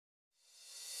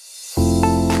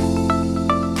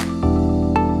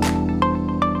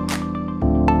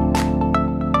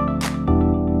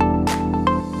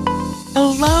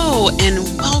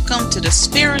Welcome to the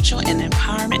Spiritual and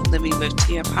Empowerment Living with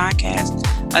Tia podcast,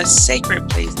 a sacred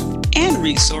place and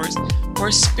resource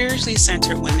for spiritually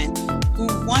centered women who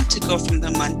want to go from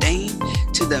the mundane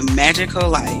to the magical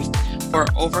life, for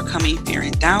overcoming fear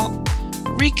and doubt,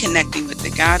 reconnecting with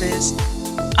the goddess,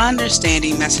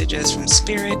 understanding messages from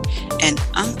spirit, and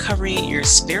uncovering your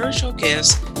spiritual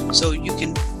gifts so you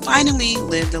can finally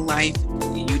live the life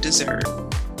you deserve.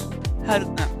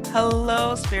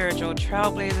 Hello, spiritual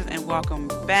trailblazers, and welcome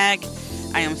back.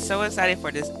 I am so excited for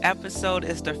this episode.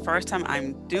 It's the first time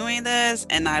I'm doing this,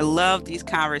 and I love these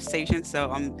conversations,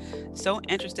 so I'm so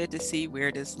interested to see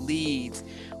where this leads.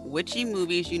 Witchy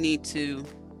movies you need to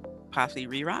possibly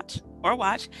rewatch or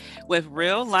watch with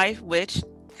real life witch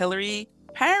Hilary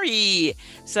Parry.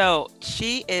 So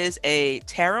she is a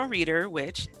tarot reader,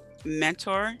 witch,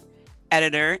 mentor,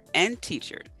 editor, and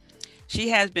teacher. She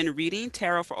has been reading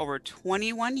tarot for over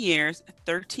 21 years,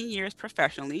 13 years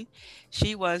professionally.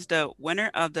 She was the winner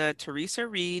of the Teresa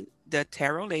Reed, the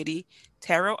Tarot Lady,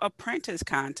 Tarot Apprentice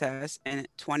Contest in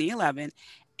 2011,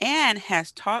 and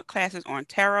has taught classes on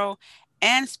tarot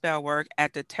and spell work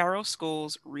at the Tarot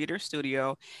School's Reader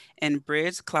Studio in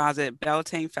Bridge Closet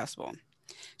Beltane Festival.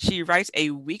 She writes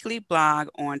a weekly blog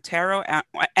on tarot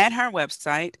at her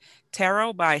website,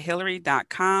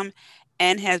 tarotbyhilary.com,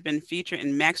 and has been featured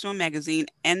in Maximum Magazine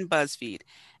and BuzzFeed.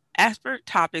 Expert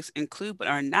topics include, but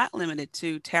are not limited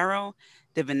to, tarot,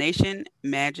 divination,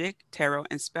 magic, tarot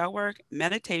and spell work,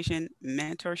 meditation,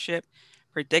 mentorship,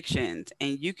 predictions.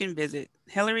 And you can visit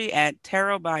Hilary at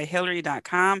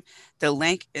tarotbyhilary.com. The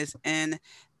link is in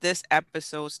this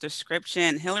episode's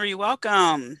description. Hilary,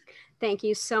 welcome. Thank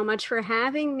you so much for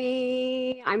having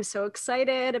me. I'm so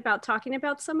excited about talking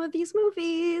about some of these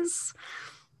movies.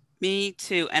 Me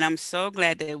too. And I'm so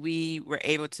glad that we were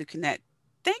able to connect.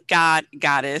 Thank God,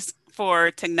 Goddess,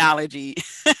 for technology.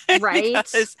 Right.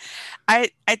 Because I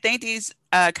think these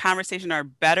conversations are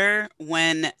better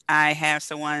when I have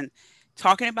someone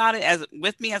talking about it as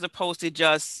with me as opposed to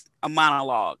just a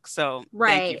monologue. So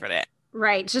thank you for that.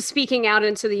 Right. Just speaking out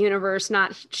into the universe,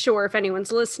 not sure if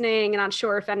anyone's listening, not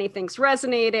sure if anything's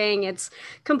resonating. It's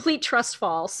complete trust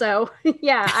fall. So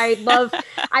yeah, I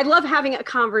love having a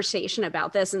conversation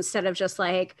about this instead of just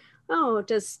like, oh,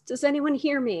 does anyone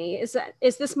hear me? Is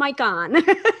this mic on?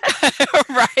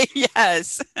 Right.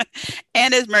 Yes.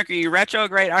 And as Mercury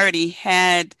retrograde already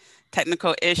had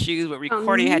technical issues with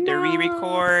recording, had to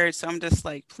re-record. So I'm just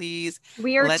like, please,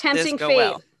 we are tempting fate.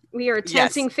 Well. We are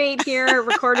tempting fate here,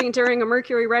 recording during a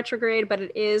Mercury retrograde, but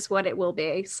it is what it will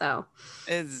be. So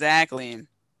exactly.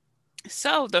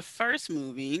 So the first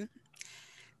movie,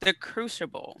 The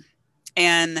Crucible,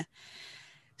 and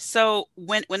so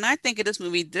when I think of this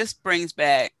movie, this brings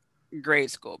back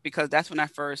grade school because that's when I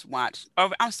first watched. Oh,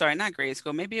 I'm sorry, not grade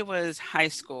school. Maybe it was high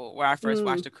school where I first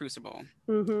watched The Crucible.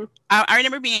 Mm-hmm. I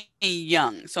remember being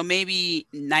young, so maybe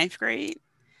ninth grade.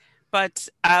 But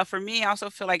for me, I also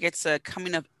feel like it's a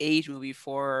coming of age movie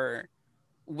for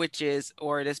witches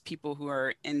or just people who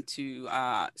are into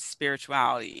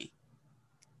spirituality.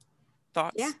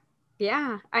 Thoughts?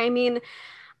 Yeah. I mean,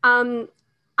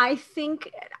 I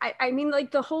think, I mean, like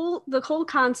the whole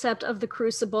concept of The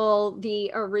Crucible,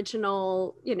 the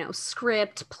original,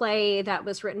 script play that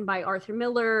was written by Arthur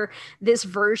Miller, this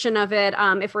version of it,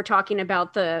 if we're talking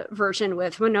about the version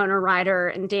with Winona Ryder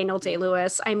and Daniel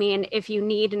Day-Lewis, I mean, if you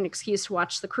need an excuse to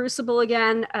watch The Crucible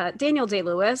again, Daniel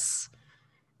Day-Lewis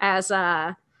as,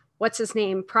 what's his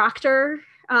name? Proctor.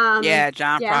 John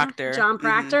Proctor. John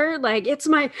Proctor. Mm-hmm. Like, it's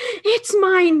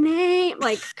my name.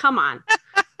 Like, come on.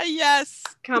 Yes.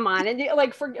 Come on. And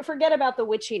like, forget about the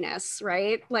witchiness,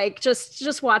 right? Like,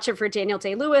 just watch it for Daniel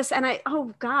Day-Lewis. And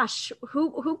oh gosh,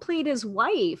 who played his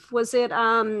wife? Was it,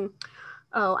 I'm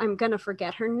going to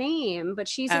forget her name, but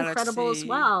she's incredible as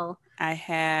well.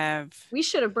 We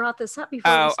should have brought this up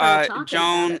before we started talking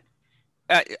about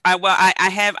it. I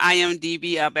have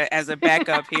IMDb up as a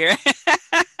backup here.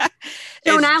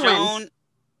 Joan Allen.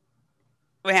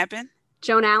 What happened?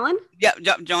 Joan Allen?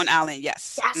 Yep, Joan Allen,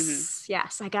 yes.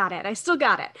 Yes, I got it. I still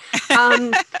got it.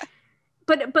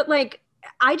 But like,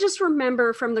 I just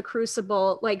remember from The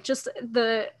Crucible, like just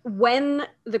when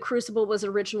The Crucible was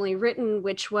originally written,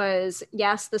 which was,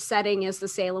 yes, the setting is the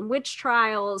Salem witch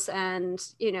trials and,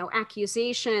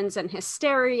 accusations and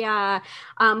hysteria.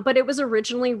 But it was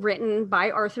originally written by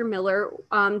Arthur Miller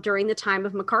during the time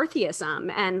of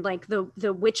McCarthyism and like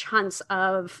the witch hunts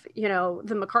of,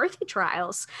 the McCarthy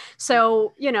trials.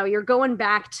 So, you're going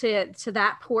back to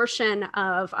that portion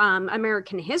of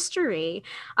American history,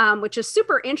 which is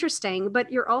super interesting.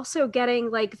 But you're also getting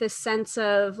like this sense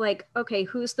of like, okay,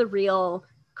 who's the real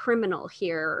criminal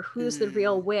here? Who's the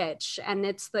real witch? And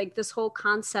it's like this whole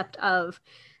concept of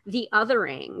the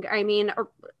othering. I mean,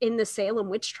 in the Salem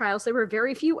witch trials, there were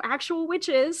very few actual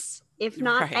witches, if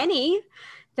not Right. any,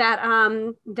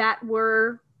 that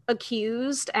were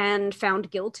accused and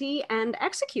found guilty and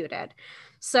executed.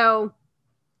 So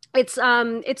it's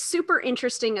super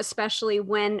interesting, especially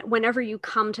whenever you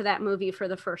come to that movie for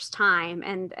the first time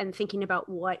and thinking about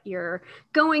what you're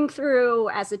going through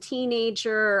as a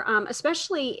teenager,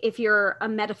 especially if you're a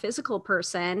metaphysical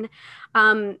person,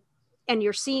 um, and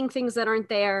you're seeing things that aren't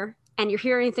there and you're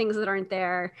hearing things that aren't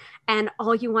there, and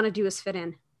all you want to do is fit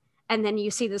in. And then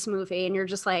you see this movie and you're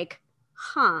just like,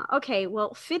 huh, okay,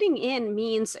 well, fitting in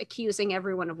means accusing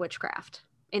everyone of witchcraft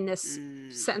in this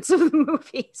Mm, sense of the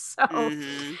movie. So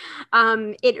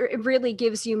mm-hmm. it really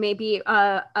gives you maybe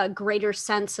a greater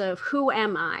sense of who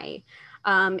am I?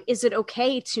 Is it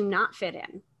okay to not fit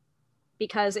in?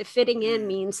 Because if fitting in Mm.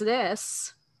 means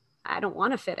this, I don't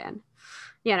want to fit in,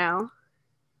 you know?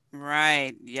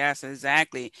 Right. Yes,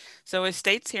 exactly. So it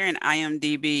states here in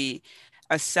IMDb,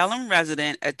 a Salem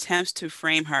resident attempts to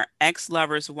frame her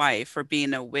ex-lover's wife for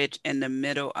being a witch in the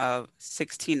middle of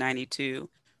 1692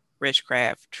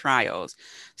 witchcraft trials.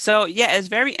 So yeah, it's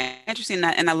very interesting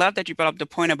that, and I love that you brought up the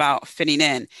point about fitting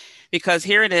in, because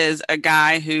here it is, a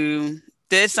guy who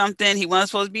did something he wasn't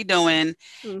supposed to be doing,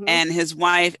 Mm-hmm. and his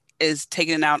wife is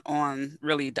taking it out on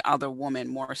really the other woman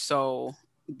more so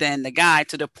than the guy,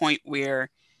 to the point where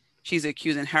she's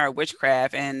accusing her of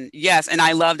witchcraft. And yes, and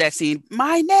I love that scene.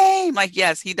 My name, like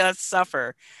yes, he does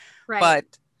suffer, Right.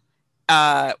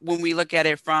 but when we look at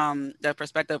it from the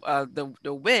perspective of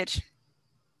the witch,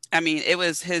 I mean, it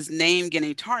was his name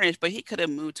getting tarnished, but he could have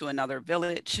moved to another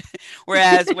village.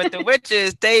 Whereas with the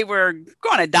witches, they were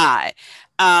going to die.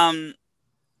 Um,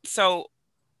 so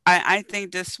I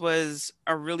think this was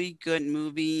a really good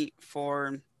movie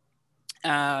for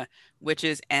uh,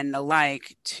 witches and the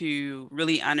like, to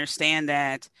really understand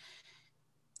that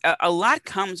a lot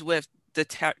comes with the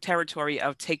territory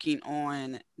of taking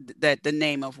on the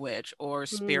name of witch or Mm,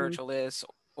 spiritualist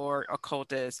or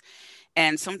occultist.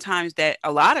 And sometimes that,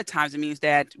 a lot of times, it means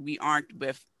that we aren't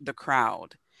with the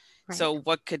crowd. right. So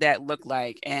what could that look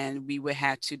like? And we would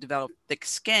have to develop thick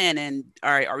skin. And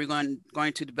all right, are we going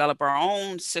to develop our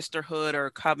own sisterhood or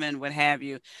coven, what have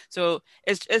you? So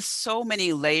it's so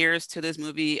many layers to this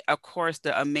movie. Of course,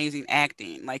 the amazing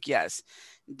acting. Like yes,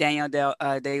 Daniel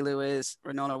Day Lewis,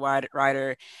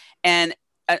 Ryder, and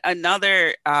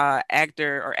another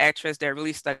actor or actress that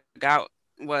really stuck out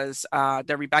was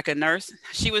the Rebecca Nurse.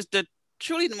 She was the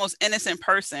truly the most innocent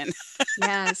person.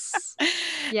 Yes.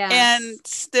 And Yes.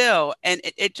 still, and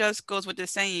it just goes with the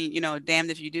saying,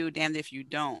 damned if you do, damned if you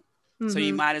don't. So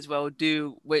you Mm-hmm. might as well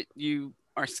do what you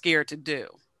are scared to do.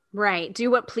 Right.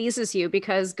 Do what pleases you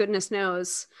because goodness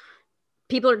knows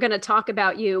people are going to talk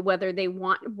about you whether they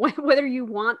want whether you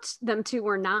want them to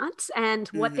or not, and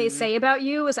what they Hmm. say about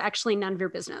you is actually none of your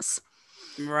business.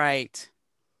 Right.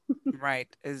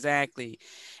 Right. Exactly.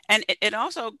 And it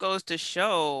also goes to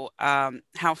show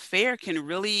how fear can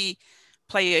really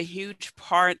play a huge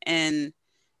part in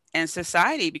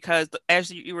society, because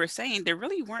as you were saying, there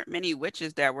really weren't many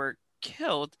witches that were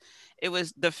killed. It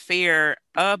was the fear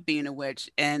of being a witch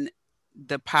and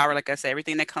the power, like I said,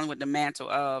 everything that comes with the mantle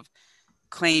of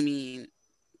claiming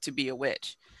to be a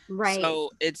witch. Right.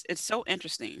 So it's so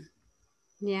interesting.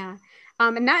 Yeah.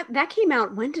 And that came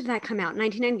out, when did that come out?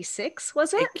 1996,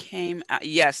 was It it? came out,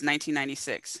 yes,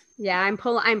 1996. Yeah, I'm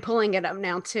pulling it up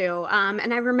now too.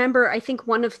 And I remember, I think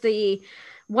one of the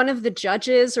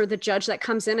judges, or the judge that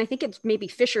comes in, I think it's maybe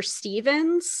Fisher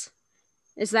Stevens.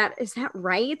 Is that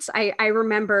right? I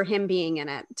remember him being in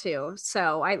it too.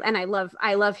 So I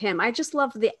love him. I just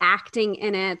love the acting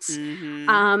in it.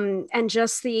 Mm-hmm. And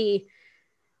just the,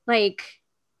 like,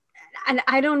 and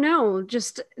I don't know,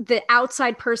 just the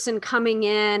outside person coming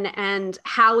in and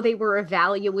how they were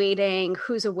evaluating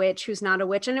who's a witch, who's not a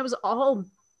witch, and it was all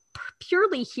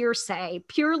purely hearsay,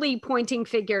 purely pointing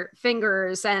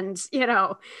fingers, and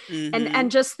Mm-hmm.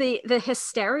 and just the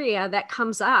hysteria that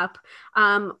comes up,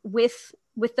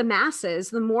 with the masses.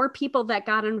 The more people that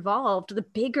got involved, the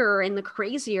bigger and the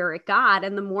crazier it got,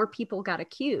 and the more people got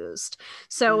accused.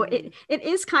 So Mm-hmm. it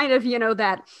is kind of,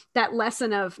 that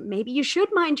lesson of maybe you should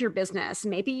mind your business,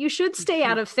 maybe you should stay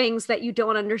out of things that you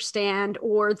don't understand,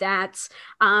 or that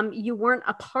you weren't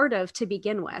a part of to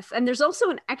begin with. And there's also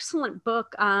an excellent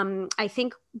book, I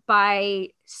think, by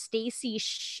Stacy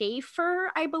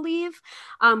Schaefer, I believe,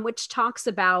 which talks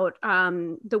about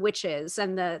the witches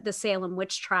and the Salem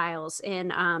witch trials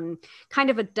in kind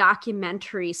of a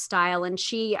documentary style. And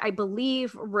she, I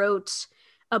believe, wrote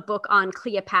a book on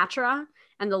Cleopatra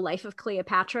and the life of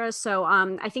Cleopatra. So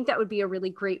I think that would be a really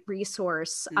great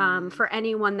resource Mm-hmm. for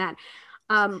anyone that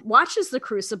watches The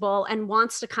Crucible and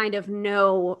wants to kind of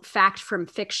know fact from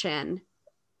fiction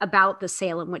about the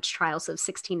Salem witch trials of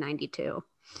 1692.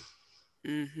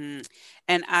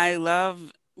 And I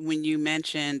love when you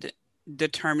mentioned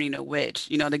determining a witch.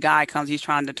 You know, the guy comes, he's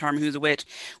trying to determine who's a witch.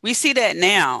 We see that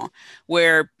now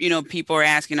where, people are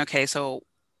asking, okay, so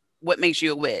what makes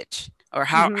you a witch? Or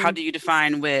how Mm-hmm. do you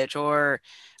define witch? Or,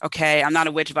 okay, I'm not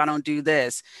a witch if I don't do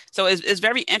this. So it's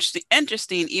very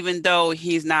interesting, even though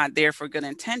he's not there for good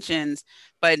intentions.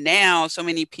 But now so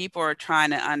many people are trying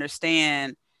to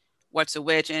understand what's a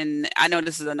witch. And I know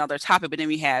this is another topic, but then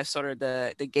we have sort of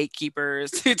the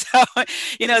gatekeepers to tell,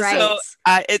 Right. so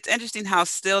it's interesting how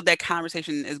still that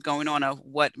conversation is going on of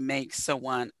what makes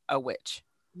someone a witch.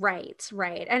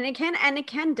 Right. And it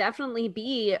can definitely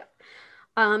be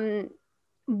um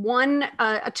one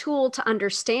a tool to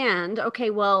understand, okay,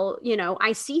 well,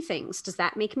 I see things, does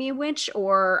that make me a witch?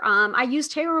 Or I use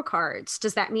tarot cards,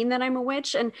 does that mean that I'm a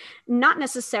witch? And not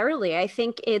necessarily. I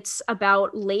think it's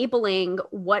about labeling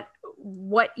what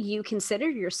you consider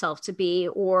yourself to be.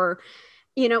 Or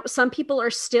some people are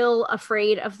still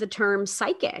afraid of the term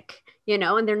psychic,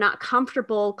 and they're not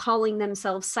comfortable calling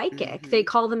themselves psychic. They Hmm.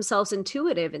 call themselves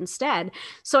intuitive instead.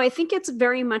 So I think it's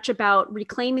very much about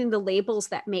reclaiming the labels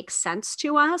that make sense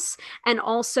to us, and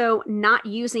also not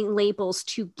using labels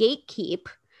to gatekeep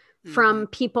Hmm. from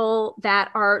people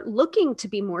that are looking to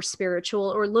be more spiritual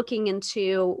or looking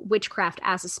into witchcraft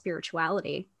as a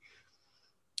spirituality.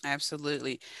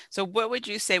 Absolutely. So what would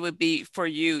you say would be for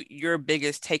you your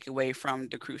biggest takeaway from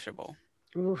the Crucible?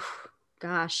 Oof,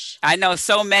 gosh. I know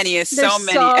so many, it's There's so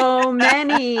many. so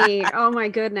many. Oh my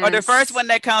Or the first goodness. one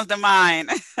that comes to mind.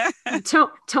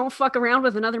 Don't fuck around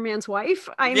with another man's wife.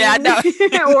 I Yeah, I mean, know.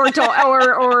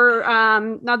 or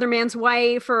another man's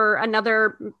wife, or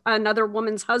another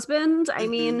woman's husband. I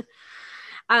Hmm. mean,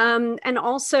 and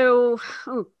also,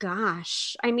 oh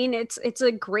gosh, I mean, it's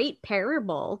a great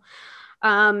parable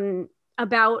um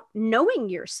about knowing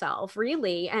yourself,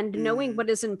 really, and knowing Mm. what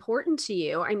is important to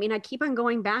you. I mean, I keep on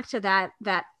going back to that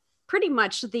pretty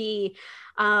much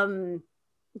um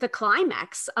the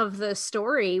climax of the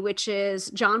story, which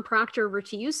is John Proctor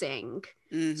refusing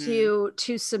Hmm.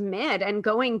 to submit and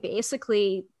going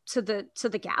basically to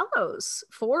the gallows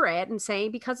for it, and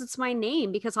saying, because it's my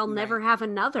name, because I'll never Right. have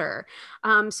another.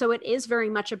 So it is very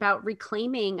much about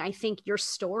reclaiming, I think, your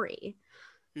story,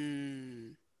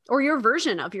 Mm. or your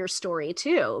version of your story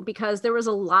too, because there was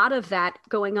a lot of that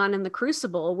going on in the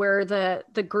Crucible, where the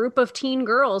group of teen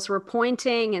girls were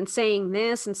pointing and saying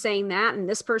this and saying that, and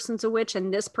this person's a witch,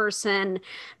 and this person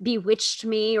bewitched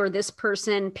me, or this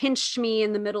person pinched me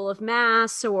in the middle of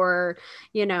mass, or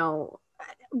you know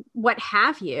what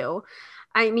have you.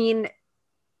 I mean,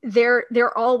 they're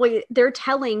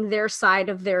telling their side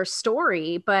of their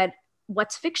story, but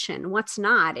what's fiction, what's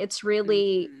not? it's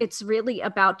really Hmm. it's really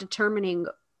about determining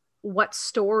what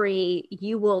story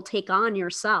you will take on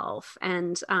yourself,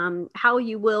 and how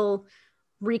you will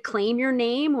reclaim your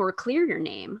name or clear your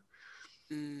name.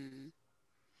 Mm.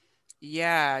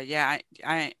 Yeah, yeah,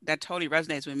 I that totally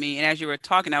resonates with me. And as you were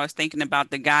talking, I was thinking about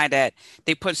the guy that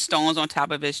they put stones on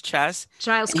top of his chest,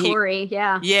 Giles and he, Corey,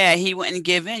 yeah. yeah, he wouldn't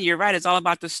give in. You're right. It's all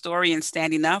about the story and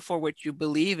standing up for what you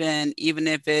believe in, even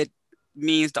if it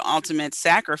means the ultimate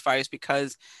sacrifice.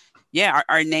 Because yeah,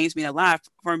 our names mean a lot.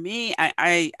 For me,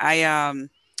 I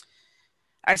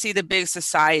see the big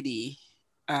society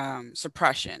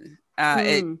suppression.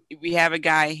 Mm, We have a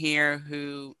guy here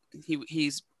who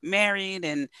he's married,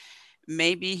 and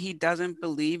maybe he doesn't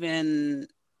believe in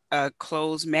a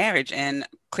closed marriage, and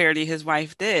clearly his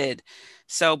wife did.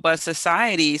 So, but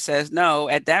society says no.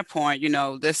 At that point,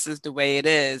 this is the way it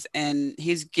is, and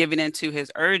he's giving into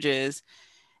his urges,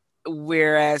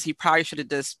 whereas he probably should have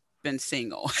just been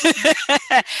single.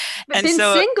 but And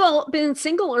so, been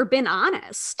single or been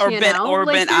honest, or been or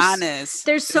like been honest.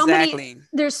 there's so many Exactly.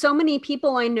 there's so many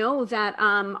people I know that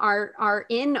are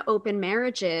in open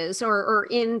marriages, or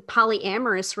in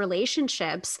polyamorous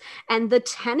relationships, and the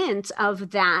tenet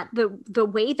of that, the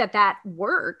way that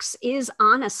works, is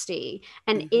honesty,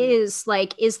 and Hmm. is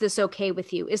like, is this okay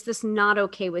with you, is this not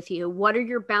okay with you, what are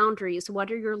your boundaries,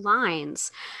 what are your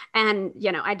lines? And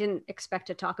I didn't expect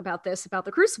to talk about this about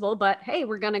the Crucible, but hey,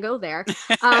 we're gonna go there.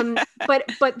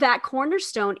 But that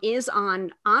cornerstone is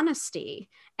on honesty.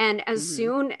 And as Hmm.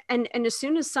 soon and as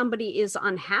soon as somebody is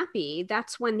unhappy,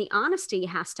 that's when the honesty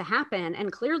has to happen.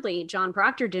 And clearly John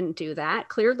Proctor didn't do that.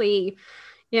 Clearly,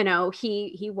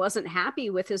 he wasn't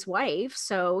happy with his wife,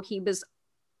 so he was,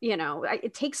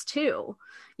 it takes two.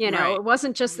 Right. It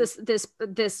wasn't just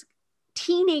Mhm. this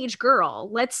teenage girl.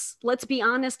 Let's be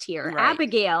honest here. Right.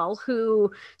 Abigail,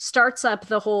 who starts up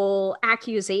the whole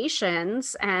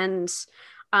accusations and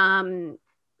um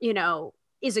you know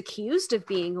is accused of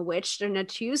being a witch and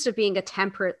accused of being a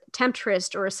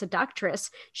temptress or a seductress.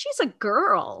 She's a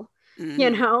girl. Hmm.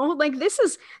 Like this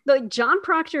is like John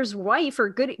Proctor's wife, or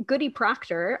Goody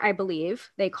Proctor, I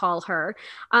believe they call her.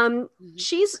 Um, Hmm.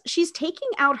 she's taking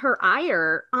out her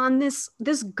ire on this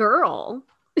girl,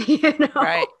 you know.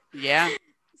 Right. Yeah.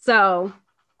 So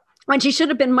when she should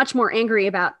have been much more angry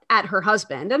about at her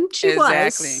husband, and she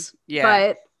Exactly. was,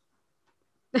 Yeah. but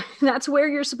that's where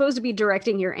you're supposed to be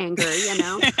directing your anger.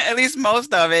 At least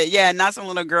most of it. Yeah, not some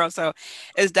little girl. So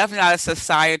it's definitely not a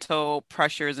societal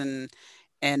pressures and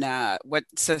what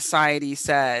society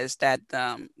says that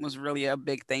was really a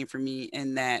big thing for me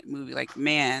in that movie. Like,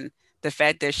 man, the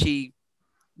fact that she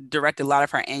directed a lot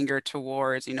of her anger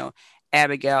towards,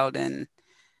 Abigail and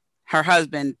her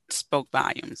husband spoke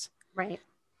volumes. Right.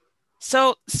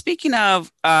 So speaking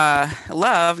of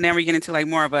love, now we're getting into like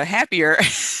more of a happier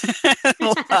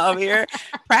love here.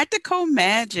 Practical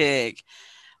magic.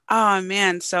 Oh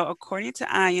man, so according to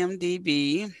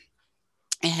IMDb,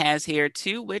 it has here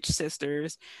two witch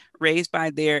sisters raised by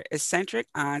their eccentric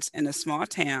aunts in a small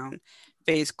town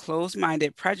face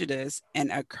closed-minded prejudice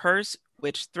and a curse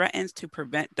which threatens to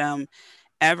prevent them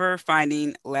ever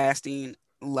finding lasting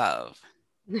love.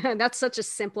 That's such a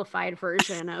simplified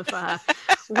version of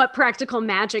what practical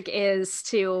magic is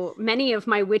to many of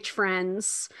my witch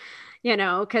friends,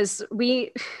 because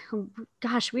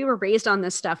gosh, we were raised on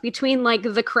this stuff. Between like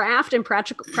the craft and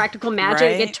practical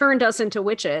magic, it Right? turned us into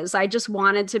witches. I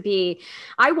wanted to be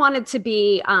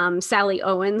Sally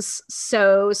Owens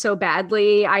so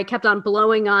badly. I kept on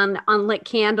blowing on unlit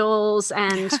candles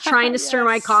and trying to stir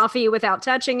my Yes. coffee without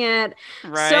touching it so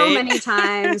Right? many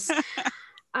times.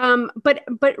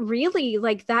 But really,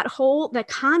 like the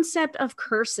concept of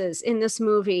curses in this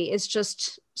movie is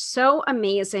just so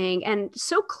amazing and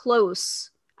so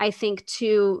close, I think,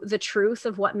 to the truth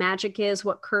of what magic is,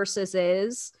 what curses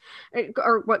is,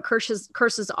 or what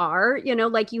curses are.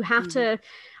 Like you have Mhm. to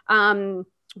um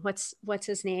what's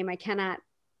his name?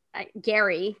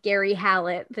 Gary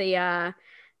Hallett, the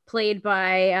played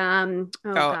by oh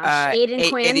Oh, gosh, Aidan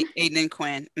Quinn. Aiden and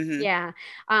Quinn. Hmm. Yeah.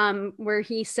 Where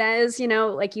he says,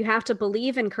 like you have to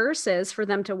believe in curses for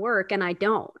them to work, and I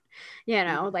don't.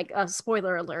 Hmm. Like a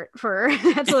spoiler alert for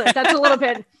that's a little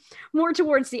bit more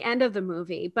towards the end of the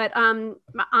movie. But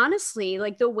honestly,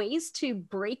 like the ways to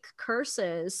break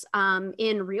curses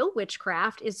in real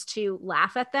witchcraft is to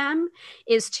laugh at them,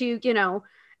 is to,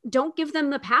 don't give them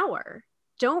the power.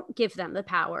 Don't give them the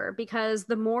power, because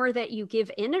the more that you give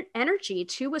energy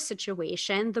to a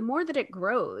situation, the more that it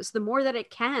grows, the more that it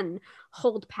can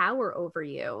hold power over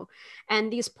you.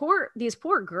 And these poor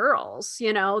girls,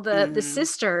 the Hmm.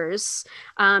 sisters,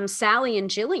 Sally and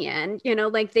Jillian,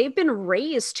 like they've been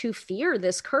raised to fear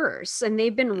this curse, and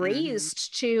they've been Hmm.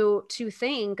 raised to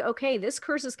think, okay, this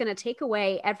curse is going to take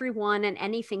away everyone and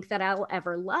anything that I'll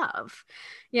ever love.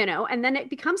 And then it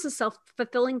becomes a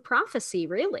self-fulfilling prophecy,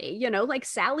 really. Like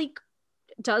Sally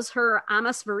does her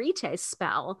Amas Veritas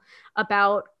spell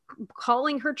about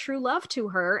calling her true love to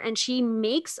her, and she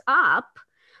makes up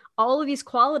all of these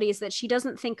qualities that she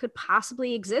doesn't think could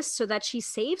possibly exist, so that she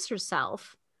saves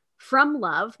herself from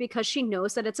love, because she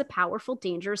knows that it's a powerful,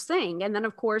 dangerous thing. And then,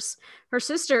 of course, her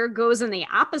sister goes in the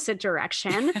opposite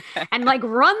direction and like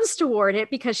runs toward it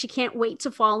because she can't wait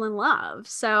to fall in love.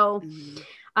 So Hmm.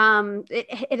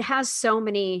 it has so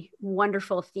many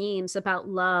wonderful themes about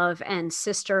love and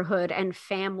sisterhood and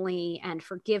family and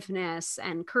forgiveness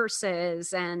and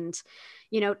curses and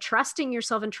trusting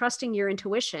yourself and trusting your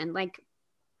intuition. Like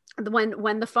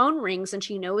when the phone rings and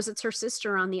she knows it's her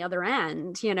sister on the other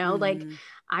end, like Hmm.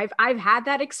 I've had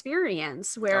that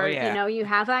experience Oh where yeah. you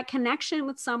have that connection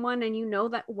with someone, and you know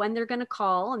that when they're going to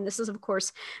call, and this is of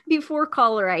course before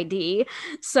caller ID.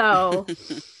 So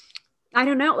I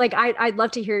don't know. Like I'd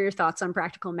love to hear your thoughts on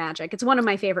Practical Magic. It's one of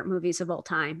my favorite movies of all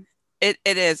time. It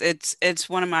is. It's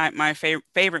one of my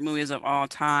favorite movies of all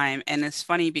time, and it's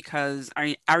funny because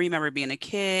I remember being a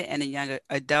kid and a young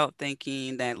adult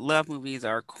thinking that love movies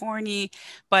are corny,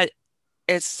 but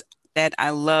it's that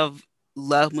I love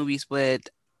movies with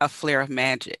a flair of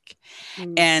magic.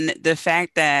 Mm. And the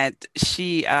fact that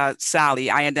Sally,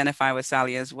 I identify with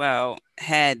Sally as well,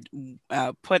 had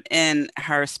put in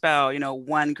her spell,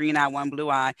 one green eye, one blue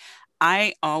eye.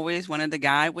 I always wanted the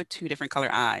guy with two different color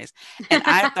eyes. And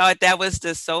I thought that was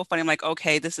just so funny. I'm like,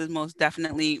 okay, this is most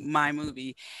definitely my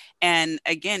movie. And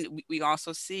again, we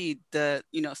also see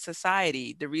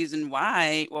society, the reason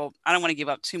why, well, I don't want to give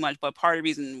up too much, but part of the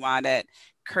reason why that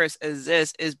curse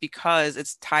exists is because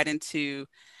it's tied into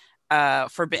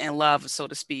forbidden love, so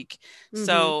to speak. Mm-hmm.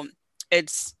 So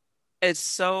it's it's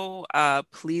so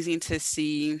pleasing to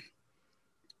see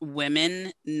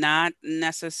women not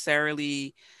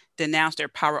necessarily denounce their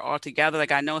power altogether.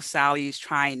 Like I know Sally's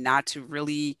trying not to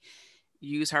really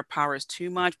use her powers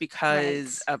too much Right.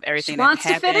 because of She everything that wants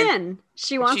to fit happened. in.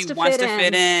 She She wants to wants fit to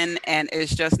fit in. in and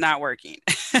it's just not working.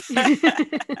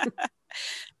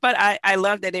 But I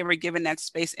love that they were given that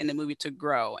space in the movie to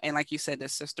grow. And like you said, the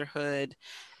sisterhood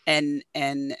and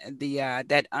the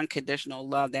that unconditional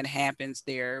love that happens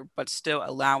there, but still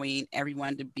allowing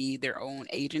everyone to be their own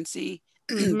agency,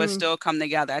 but Mm-hmm. still come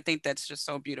together. I think that's just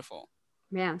so beautiful.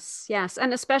 Yes, yes.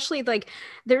 And especially like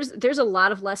there's a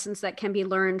lot of lessons that can be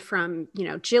learned from,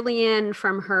 Jillian,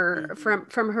 from her Hmm.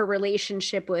 from her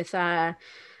relationship with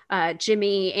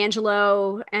Jimmy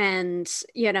Angelo, and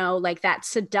like that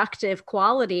seductive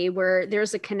quality where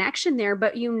there's a connection there,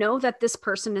 but you know that this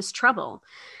person is trouble,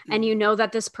 and you Hmm. know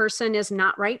that this person is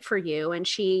not right for you, and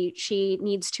she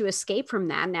needs to escape from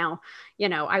that. Now,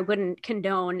 I wouldn't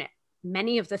condone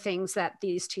many of the things that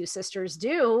these two sisters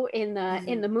do in the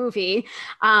Hmm. movie,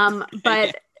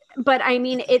 but I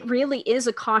mean, it really is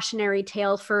a cautionary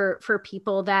tale for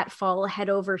people that fall head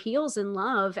over heels in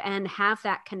love and have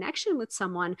that connection with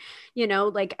someone,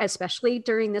 like especially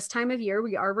during this time of year.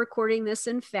 We are recording this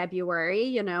in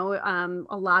February.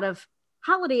 A lot of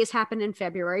holidays happen in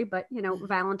February, but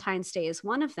Valentine's Day is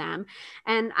one of them.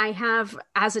 And I have,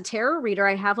 as a tarot reader,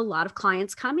 I have a lot of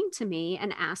clients coming to me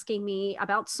and asking me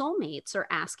about soulmates or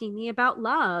asking me about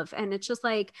love. And it's just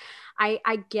like,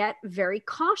 I get very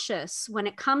cautious when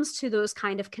it comes to those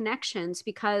kind of connections,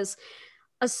 because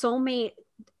a soulmate,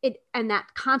 it and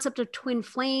that concept of twin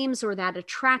flames or that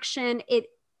attraction, it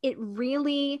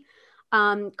really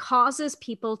causes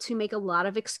people to make a lot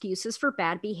of excuses for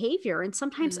bad behavior and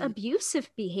sometimes Hmm. abusive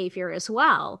behavior as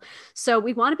well. So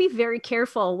we want to be very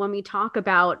careful when we talk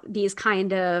about these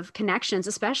kind of connections,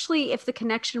 especially if the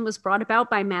connection was brought about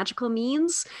by magical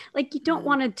means. Like, you don't Hmm.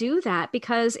 want to do that,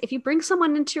 because if you bring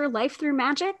someone into your life through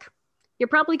magic, you're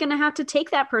probably going to have to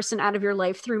take that person out of your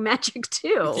life through magic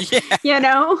too, Yeah. you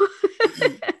know?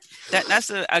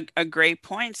 That's a great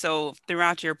point. So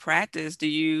throughout your practice, do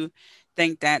you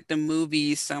think that the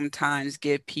movies sometimes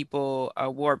give people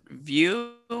a warped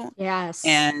view? And Yes.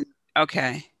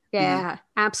 okay. Mm, Yeah,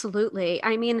 absolutely.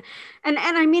 I mean, and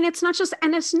I mean, it's not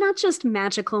just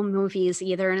magical movies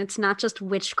either, and it's not just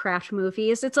witchcraft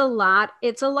movies. It's a lot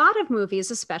of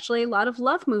movies, especially a lot of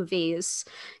love movies.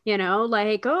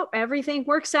 Like, oh, everything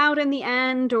works out in the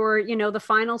end, or the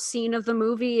final scene of the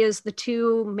movie is the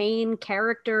two main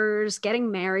characters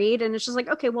getting married, and it's just like,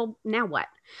 okay, well, now what?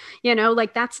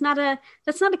 Like, that's not a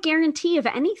guarantee of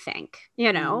anything,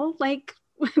 mm, like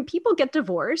people get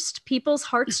divorced, people's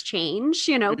hearts change,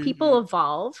 people mhm,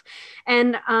 evolve,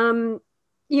 and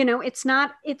it's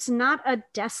not a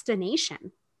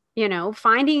destination.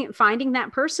 Finding that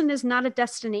person is not a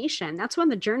destination. That's when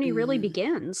the journey really mhm.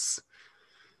 begins.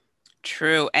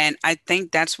 True. And I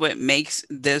think that's what makes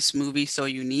this movie so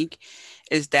unique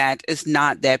is that it's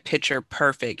not that picture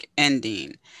perfect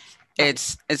ending.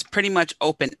 Right. It's pretty much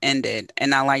open-ended,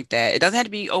 and I like that. It doesn't have to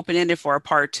be open-ended for a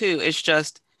part two. It's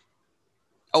just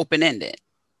open-ended.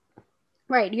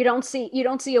 Right. You don't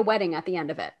see a wedding at the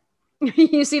end of it.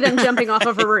 You see them jumping off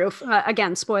of a roof.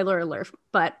 Again, spoiler alert,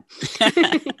 but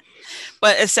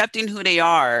But accepting who they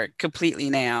are completely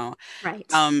now. right.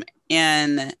 Um,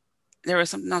 and there was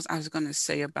something else I was going to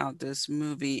say about this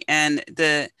movie and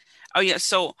oh yeah,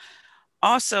 so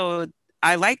also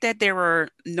I like that there were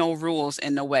no rules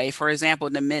in the way. For example,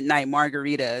 the midnight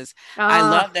margaritas. I Uh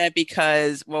love that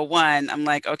because, well, one, I'm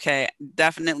like, okay,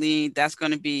 definitely that's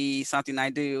going to be something I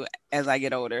do as I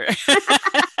get older.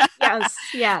 yes,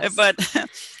 yes. But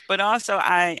but also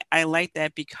I like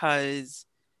that because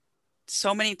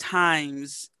so many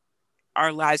times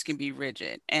our lives can be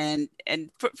rigid and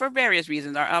for various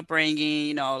reasons, our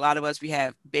upbringing, a lot of us, we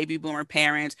have baby boomer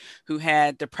parents who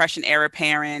had depression era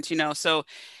parents, so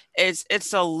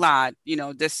it's a lot.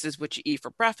 This is what you eat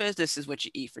for breakfast, this is what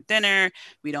you eat for dinner.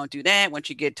 We don't do that. Once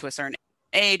you get to a certain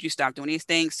age, you stop doing these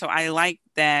things. So I like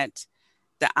that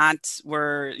the aunts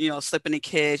were, slipping the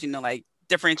kids, like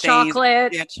different things.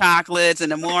 Chocolate. Yeah, chocolates in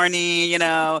the morning,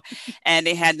 and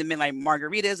they had them in like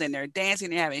margaritas and they're dancing,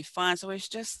 they're having fun. So it's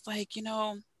just like,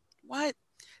 what?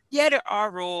 Yeah, there are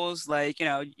rules, like,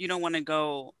 you don't want to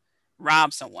go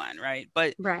rob someone, right?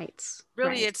 But Right.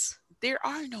 really, Right. there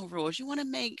are no rules. You want to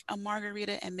make a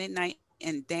margarita at midnight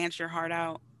and dance your heart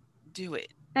out, do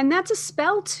it. And that's a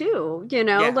spell too, you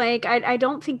know, Yeah. like I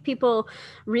don't think people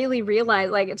really realize,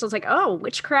 like it's just like, oh,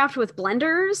 witchcraft with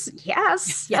blenders,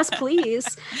 yes, yes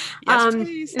please. Yes,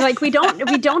 please. Like we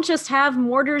don't just have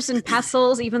mortars and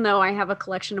pestles, even though I have a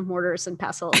collection of mortars and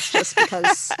pestles just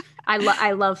because I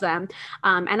love them,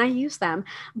 and I use them.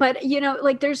 But you know,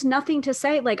 like there's nothing to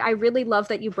say, like I really love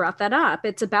that you brought that up.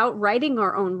 It's about writing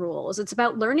our own rules, it's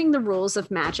about learning the rules of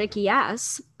magic,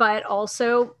 yes, but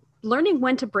also learning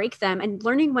when to break them and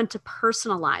learning when to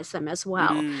personalize them as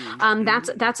well. Mm, That's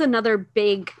mm, another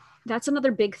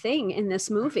big thing in this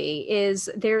movie is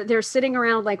they're sitting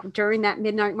around like during that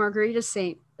midnight margarita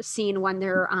scene when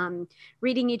they're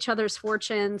reading each other's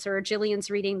fortunes, or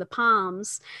Jillian's reading the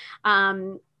palms.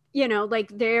 um you know, like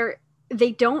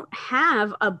they don't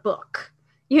have a book.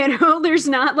 You know, there's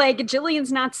not like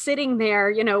Jillian's not sitting there,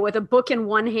 you know, with a book in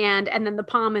one hand and then the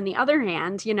palm in the other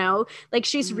hand, you know, like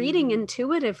she's reading mm,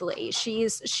 intuitively.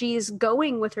 She's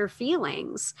going with her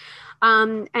feelings.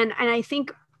 And I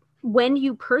think when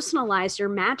you personalize your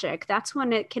magic, that's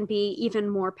when it can be even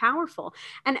more powerful.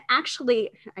 And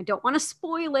actually, I don't want to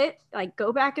spoil it, like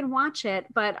go back and watch it,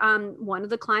 but one of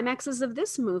the climaxes of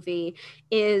this movie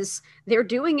is they're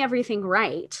doing everything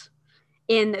right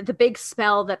in the big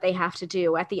spell that they have to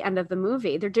do at the end of the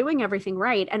movie. They're doing everything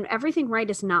right, and everything right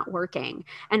is not working.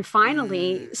 And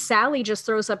finally, mm, Sally just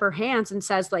throws up her hands and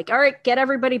says, like, all right, get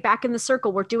everybody back in the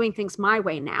circle. We're doing things my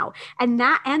way now. And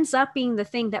that ends up being the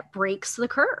thing that breaks the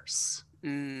curse.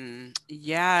 mm.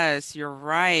 Yes, you're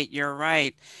right. You're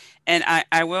right. And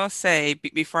I will say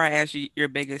before I ask you your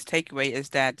biggest takeaway is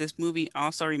that this movie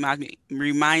also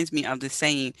reminds me of the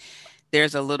saying,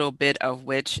 there's a little bit of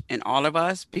witch in all of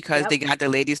us, because they Yep. got the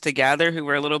ladies together who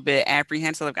were a little bit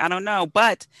apprehensive, like, I don't know,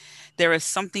 but there was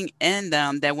something in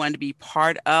them that wanted to be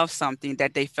part of something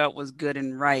that they felt was good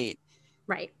and right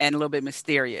Right. and a little bit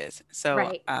mysterious. So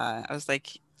Right. I was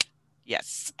like,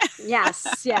 yes.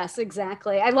 Yes, yes,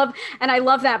 exactly. I love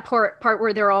that part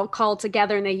where they're all called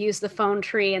together and they use the phone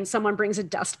tree and someone brings a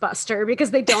dust buster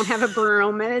because they don't have a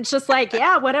broom, and it's just like,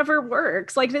 yeah, whatever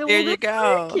works. Like, There will you this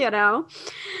work, go. you know?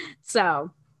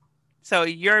 So, So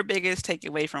your biggest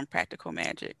takeaway from practical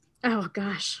magic? oh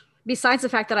gosh. Besides the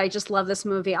fact that I just love this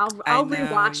movie, I'll I I'll know,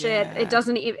 rewatch it. It yeah.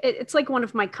 doesn't even it's like one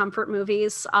of my comfort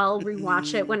movies. I'll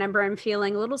rewatch it Hmm. whenever I'm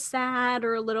feeling a little sad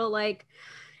or a little like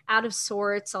out of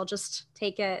sorts. I'll just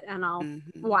take it and I'll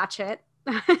Hmm. watch it.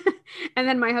 And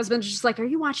then my husband's just like, "Are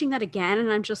you watching that again?"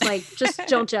 And I'm just like, "Just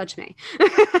don't judge me.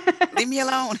 Leave me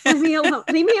alone. Leave me alone.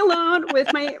 Leave me alone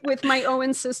with my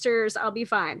Owen sisters. I'll be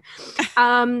fine."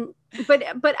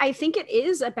 But I think it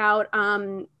is about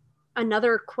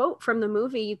another quote from the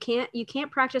movie. You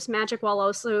can't practice magic while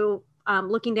also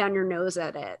looking down your nose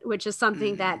at it, which is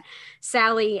something Mm, that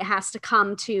Sally has to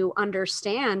come to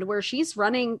understand, where she's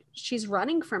running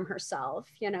from herself.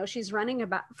 You know, she's running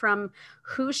about from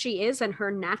who she is and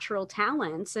her natural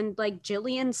talents. And like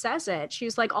Jillian says it,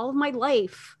 she's like, all of my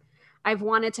life I've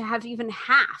wanted to have even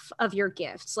half of your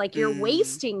gifts. Like, you're mm,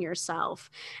 wasting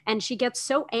yourself. And she gets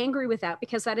so angry with that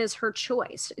because that is her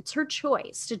choice. It's her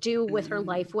choice to do with her mm,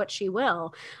 life what she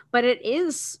will. But it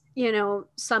is, you know,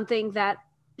 something that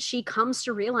she comes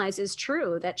to realize is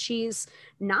true, that she's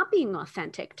not being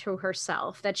authentic to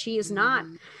herself, that she is not,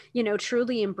 mm,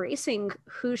 truly embracing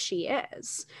who she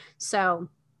is. So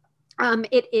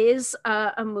it is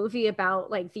a movie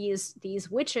about like these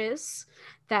witches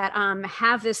that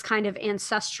have this kind of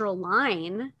ancestral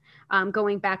line,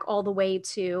 going back all the way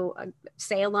to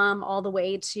Salem, all the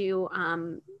way to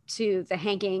the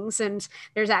hangings. And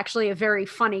there's actually a very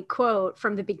funny quote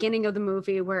from the beginning of the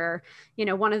movie where,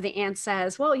 one of the aunts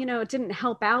says, well, it didn't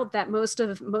help out that most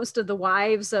of the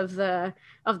wives of the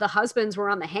husbands were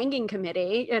on the hanging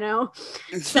committee,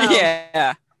 so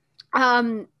yeah.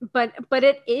 but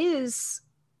it is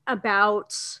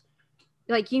about,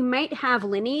 like, you might have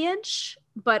lineage,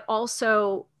 but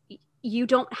also you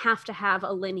don't have to have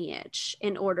a lineage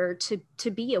in order to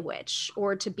be a witch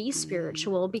or to be Mm,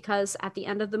 spiritual, because at the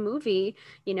end of the movie,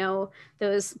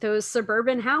 those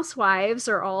suburban housewives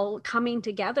are all coming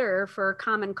together for a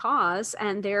common cause,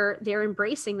 and they're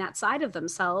embracing that side of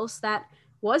themselves that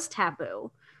was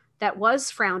taboo, that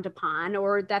was frowned upon,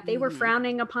 or that they were mhm,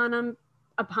 frowning upon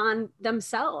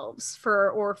themselves for,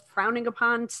 or frowning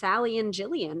upon Sally and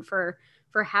Jillian for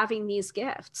having these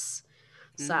gifts.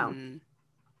 So, mhm.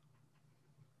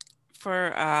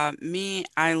 For me,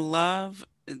 I love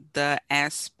the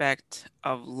aspect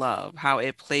of love, how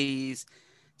it plays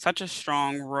such a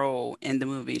strong role in the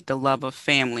movie, the love of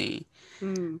family,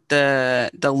 mm, the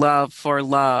love for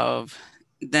love,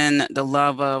 then the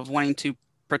love of wanting to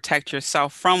protect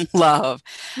yourself from love.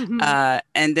 Mhm.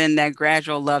 And then that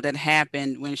gradual love that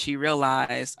happened when she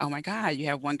realized, oh my God, you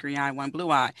have one green eye, one blue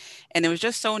eye. And it was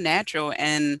just so natural.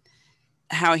 And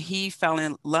how he fell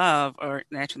in love, or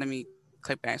actually, let me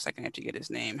click back so I can actually get his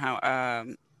name. How,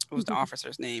 what was the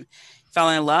officer's name? Fell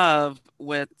in love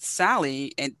with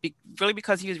Sally, and really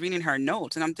because he was reading her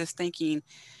notes. And I'm just thinking,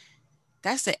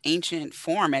 that's the ancient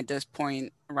form at this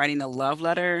point, writing a love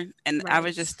letter. And I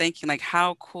was Right. just thinking, like,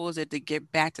 how cool is it to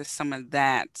get back to some of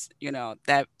that,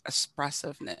 that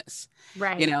expressiveness,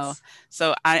 you know? Right.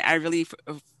 So I really,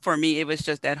 for me, it was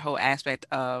just that whole aspect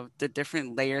of the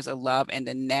different layers of love and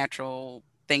the natural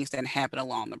things that happen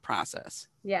along the process.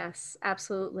 Yes,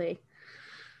 absolutely.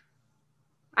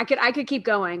 I could keep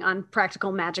going on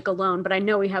Practical Magic alone, but I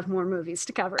know we have more movies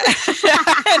to cover.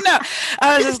 No,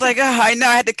 I was just like, oh, I know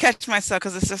I had to catch myself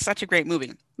because it's just such a great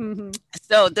movie. Hmm.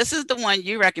 So this is the one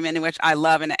you recommended, which I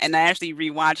love, and I actually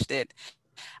rewatched it.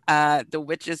 The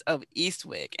Witches of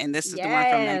Eastwick, and this is the one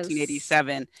from Yes.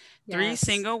 1987. Three Yes.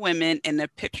 single women in a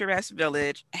picturesque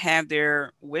village have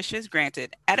their wishes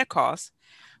granted at a cost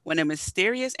when a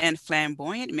mysterious and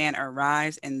flamboyant man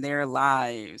arrives in their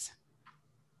lives.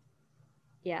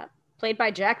 Yeah. Played by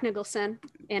Jack Nicholson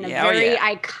in a Yeah, oh very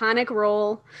yeah. iconic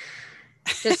role.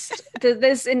 Just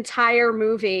this entire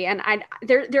movie, and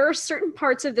there are certain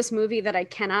parts of this movie that I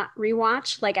cannot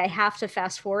rewatch. Like I have to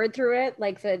fast forward through it.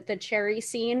 Like the cherry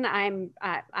scene, I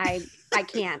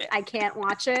can't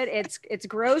watch it. It's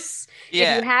gross. If you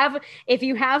Yeah. have if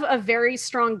you have a very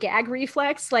strong gag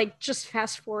reflex, like just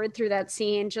fast forward through that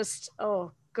scene. Just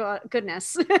oh god,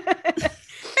 goodness.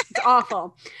 It's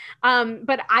awful.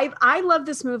 But I love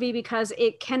this movie because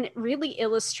it can really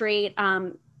illustrate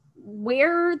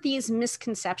where these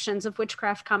misconceptions of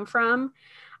witchcraft come from.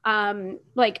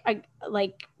 Like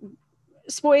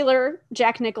spoiler,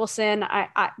 Jack Nicholson.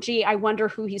 I wonder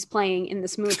who he's playing in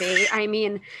this movie. I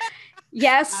mean,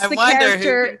 yes, I the wonder who he's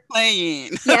character.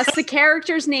 playing. Yes, the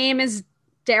character's name is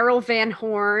Daryl Van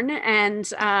Horn, and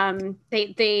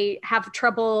they have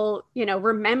trouble,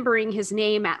 remembering his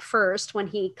name at first when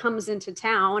he comes into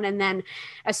town, and then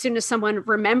as soon as someone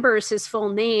remembers his full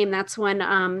name, that's when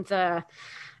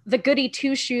the goody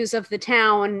two shoes of the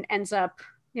town ends up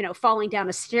falling down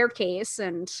a staircase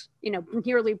and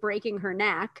nearly breaking her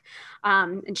neck.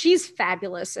 And she's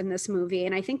fabulous in this movie,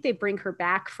 and I think they bring her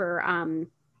back for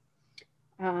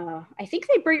I think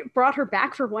they brought her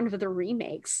back for one of the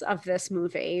remakes of this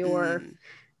movie or Mm,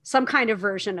 some kind of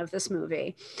version of this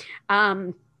movie.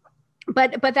 Um,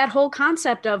 but that whole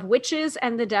concept of witches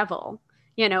and the devil,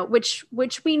 which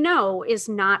we know is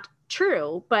not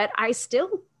true, but I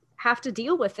still have to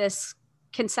deal with this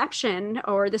conception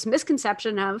or this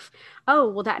misconception of, oh,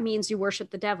 well, that means you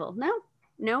worship the devil. No,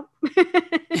 no,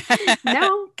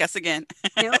 no, guess again.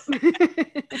 nope.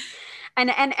 And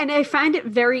I find it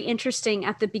very interesting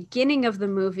at the beginning of the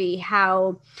movie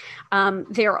how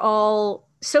they're all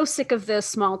so sick of this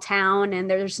small town and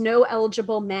there's no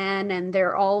eligible men and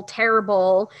they're all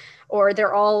terrible or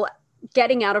they're all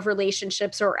getting out of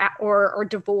relationships or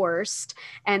divorced,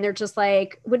 and they're just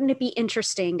like, wouldn't it be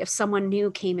interesting if someone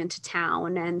new came into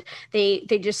town? And they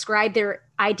describe their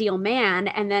ideal man,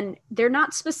 and then they're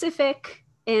not specific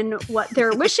in what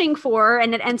they're wishing for,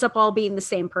 and it ends up all being the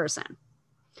same person.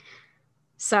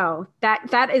 So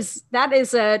that is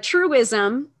a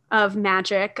truism of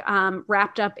magic,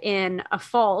 wrapped up in a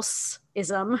false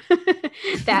ism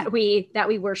that we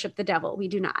worship the devil. We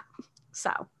do not.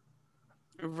 So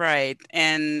Right.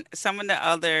 And some of the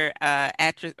other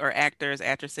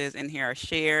actresses in here are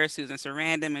Cher, Susan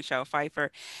Sarandon, Michelle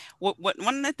Pfeiffer. What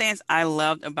one of the things I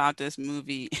loved about this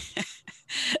movie,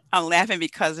 I'm laughing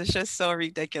because it's just so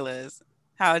ridiculous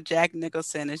how Jack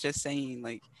Nicholson is just saying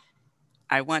like,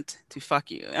 I want to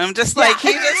fuck you. And I'm just yeah. like,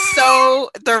 he's just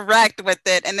so direct with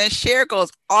it. And then Cher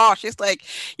goes off. She's like,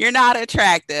 you're not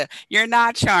attractive. You're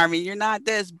not charming. You're not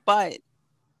this, but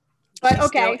But she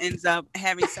still okay. ends up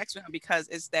having sex with him because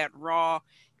it's that raw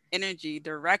energy,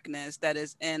 directness that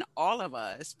is in all of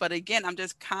us. But again, I'm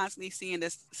just constantly seeing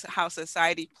this how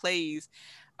society plays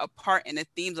a part in the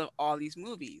themes of all these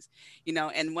movies,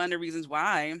 and one of the reasons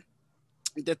why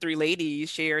the three ladies,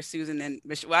 Cher, Susan, and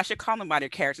Michelle. Well, I should call them by their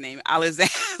character name: Alexandra,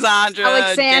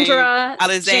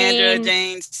 Alexandra, Jane,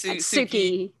 Jane, and Suki,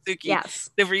 Suki. Suki. Yes.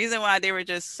 The reason why they were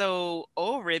just so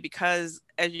over it because,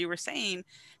 as you were saying,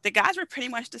 the guys were pretty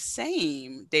much the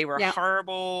same. They were Yep.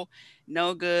 horrible,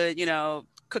 no good,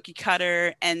 cookie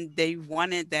cutter, and they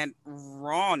wanted that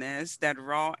rawness, that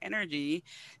raw energy.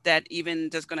 That even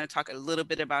just going to talk a little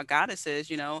bit about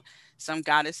goddesses. Some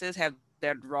goddesses have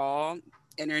that raw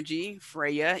energy,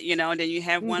 Freya, and then you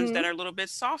have ones Mm-hmm. that are a little bit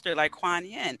softer, like Kuan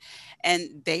Yin.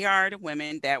 And they are the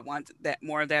women that want that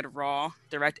more of that raw,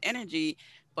 direct energy.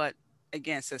 But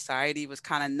again, society was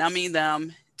kind of numbing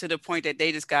them to the point that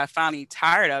they just got finally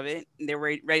tired of it and they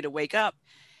were ready to wake up.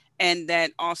 And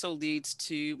that also leads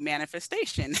to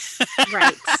manifestation.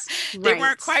 Right. They weren't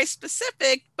Right. quite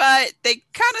specific, but they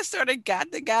kind of sort of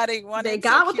got the guy they They wanted. So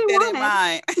got what they keep that in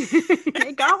wanted. mind.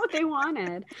 They got what they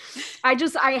wanted.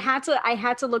 I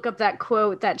had to look up that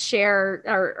quote that Cher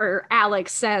or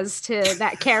Alex says to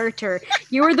that character.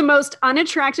 You are the most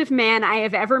unattractive man I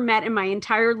have ever met in my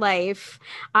entire life.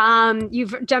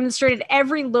 You've demonstrated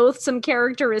every loathsome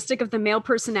characteristic of the male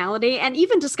personality and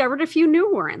even discovered a few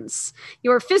new ones.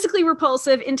 You are physically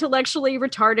repulsive, intellectually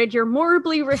retarded, you're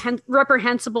morally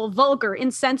reprehensible, vulgar,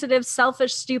 insensitive,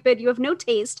 selfish, stupid, you have no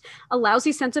taste, a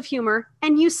lousy sense of humor,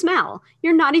 and you smell.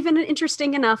 You're not even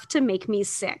interesting enough to make me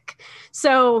sick.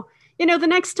 So, the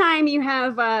next time you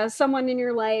have someone in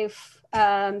your life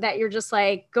that you're just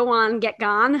like, go on, get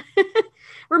gone,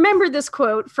 remember this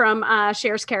quote from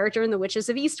Cher's character in The Witches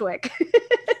of Eastwick.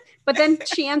 But then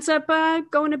she ends up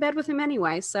going to bed with him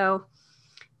anyway. So,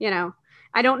 you know,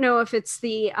 I don't know if it's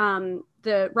the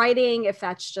writing, if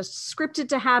that's just scripted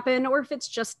to happen, or if it's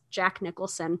just Jack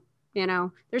Nicholson.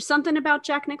 There's something about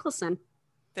Jack Nicholson.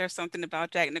 There's something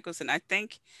about Jack Nicholson. I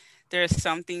think there's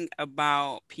something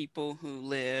about people who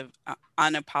live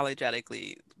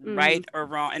unapologetically, Mm. right or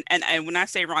wrong. And when I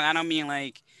say wrong, I don't mean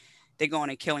like they go on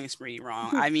a killing spree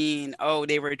wrong. I mean, oh,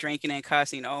 they were drinking and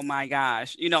cussing. Oh my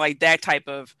gosh. Like that type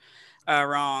of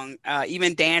wrong.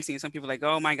 Even dancing. Some people are like,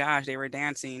 oh my gosh, they were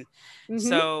dancing. Mm-hmm.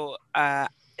 So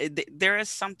there is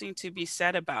something to be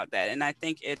said about that. And I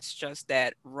think it's just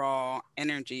that raw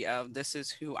energy of this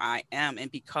is who I am.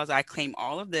 And because I claim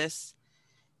all of this,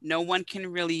 no one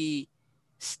can really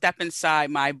step inside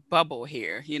my bubble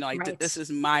here. Like this Right. is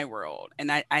my world.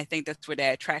 And I think that's where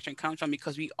that attraction comes from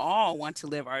because we all want to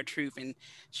live our truth and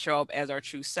show up as our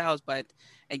true selves. But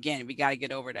again, we got to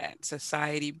get over that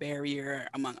society barrier,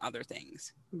 among other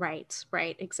things. Right,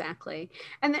 right, exactly.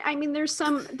 And I mean there's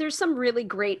some really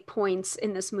great points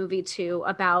in this movie too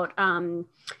about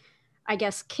I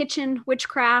guess kitchen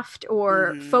witchcraft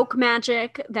or Hmm. folk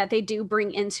magic that they do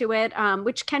bring into it,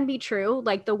 which can be true,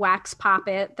 like the wax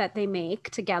puppet that they make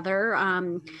together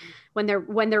Hmm. when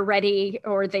they're ready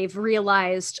or they've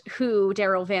realized who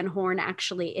Daryl Van Horn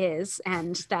actually is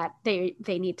and that they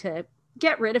need to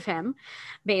get rid of him,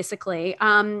 basically.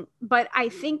 But I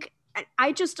think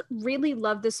I just really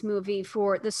love this movie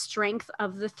for the strength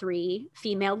of the three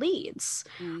female leads.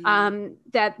 Hmm.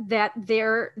 That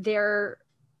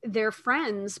they're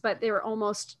friends, but they're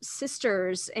almost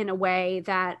sisters in a way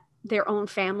that their own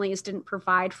families didn't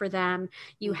provide for them.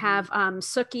 You Hmm. have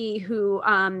Suki, who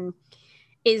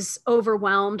is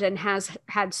overwhelmed and has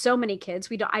had so many kids.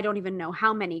 I don't even know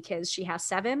how many kids she has.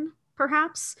 7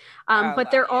 perhaps. A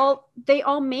But lot,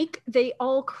 yeah.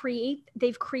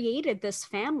 they've created this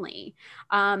family,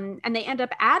 and they end up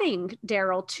adding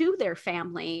Daryl to their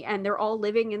family, and they're all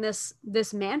living in this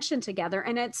mansion together,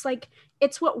 and it's like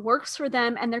it's what works for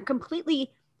them, and they're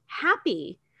completely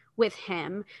happy with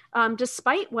him,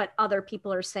 despite what other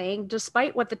people are saying,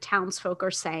 despite what the townsfolk are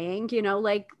saying.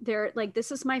 Like they're like,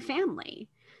 this is my family.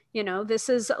 This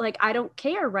is like, I don't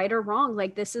care right or wrong.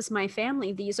 Like, this is my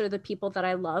family. These are the people that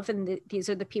I love, and these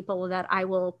are the people that I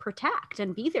will protect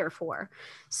and be there for.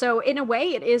 So in a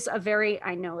way, it is a very,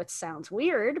 I know it sounds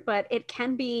weird, but it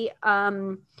can be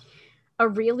a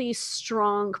really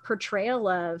strong portrayal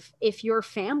of, if your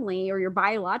family or your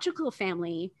biological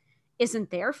family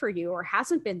isn't there for you or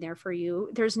hasn't been there for you,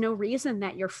 there's no reason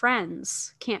that your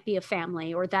friends can't be a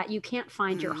family, or that you can't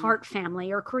find your Hmm. heart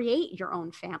family or create your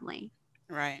own family.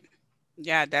 Right.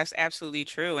 Yeah, that's absolutely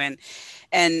true. And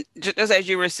just as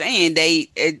you were saying,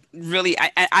 it really,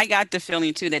 I got the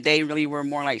feeling too that they really were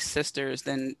more like sisters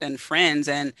than friends.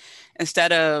 And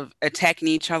instead of attacking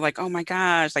each other, like, oh my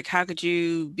gosh, like how could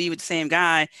you be with the same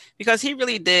guy? Because he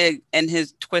really did, in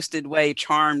his twisted way,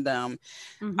 charm them.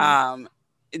 Mm-hmm. Um,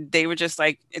 they were just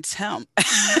like, it's him.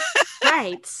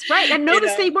 Right, right. And You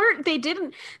notice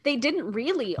know? they didn't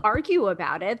really argue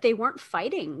about it. They weren't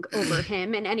fighting over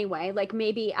him in any way. Like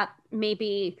maybe at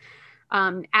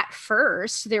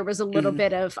first there was a little Mhm.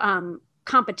 bit of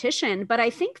competition, but I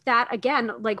think that,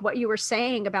 again, like what you were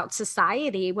saying about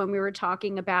society when we were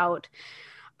talking about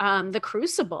the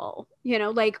crucible,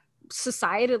 like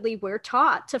societally we're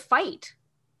taught to fight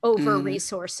over Mhm.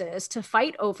 resources, to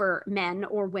fight over men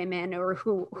or women or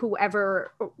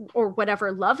whoever or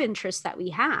whatever love interest that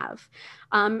we have.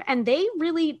 And they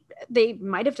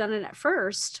might have done it at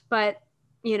first, but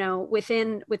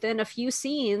within a few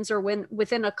scenes, or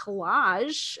within a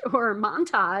collage or a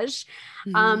montage,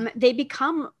 Hmm. they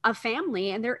become a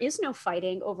family, and there is no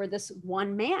fighting over this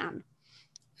one man.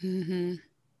 Hmm.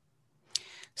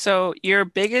 So, your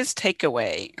biggest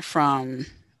takeaway from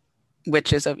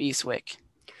Witches of Eastwick?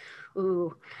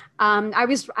 Ooh. I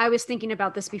was thinking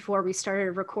about this before we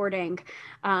started recording,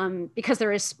 because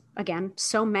there is, again,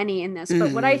 so many in this.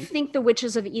 But what I Hmm. think the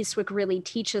Witches of Eastwick really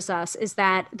teaches us is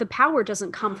that the power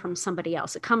doesn't come from somebody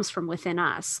else; it comes from within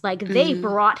us. Like, they Hmm.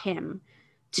 brought him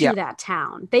to Yep. that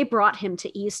town. They brought him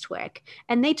to Eastwick,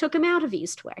 and they took him out of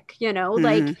Eastwick. Hmm.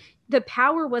 Like, the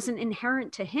power wasn't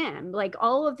inherent to him. Like,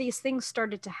 all of these things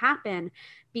started to happen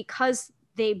because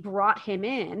they brought him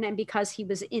in and because he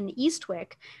was in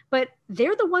Eastwick, but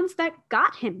they're the ones that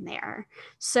got him there.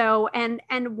 So, and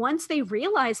once they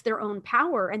realize their own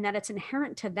power and that it's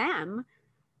inherent to them,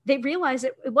 they realize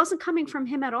it wasn't coming from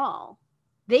him at all.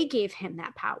 They gave him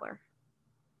that power.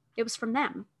 It was from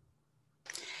them.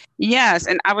 Yes,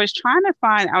 and I was trying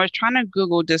to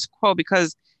Google this quote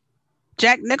because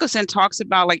Jack Nicholson talks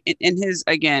about, like, in his,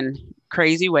 again,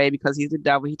 crazy way, because he's the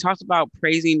devil. He talks about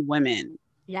praising women.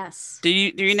 Yes. Do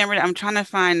you remember that? I'm trying to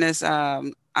find this.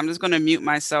 I'm just going to mute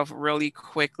myself really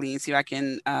quickly and see if I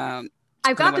can.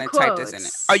 I've Because I'm got going the to type this in it.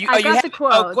 quotes. Oh, I've you got have the it?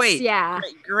 Oh, quotes. great, Yeah.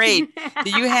 great, great.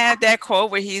 Do you have that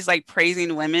quote where he's like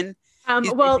praising women?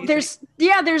 He's Well, basically saying,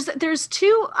 there's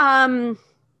two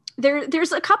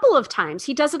there's a couple of times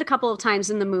he does it, a couple of times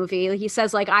in the movie. He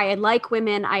says, like, I like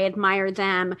women, I admire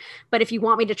them, but if you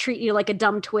want me to treat you like a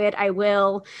dumb twit, I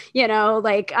will.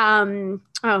 Like,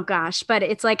 oh gosh, but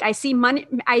it's like, I see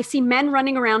men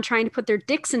running around trying to put their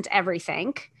dicks into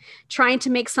everything, trying to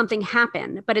make something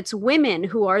happen, but it's women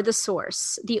who are the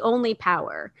source, the only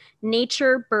power.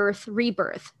 Nature, birth,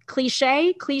 rebirth.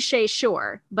 Cliche,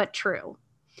 sure, but true.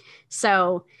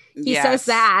 So he says yes.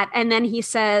 that, and then he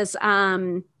says,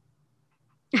 when,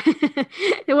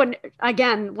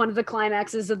 again, one of the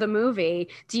climaxes of the movie,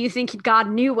 do you think God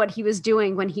knew what he was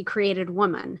doing when he created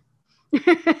woman?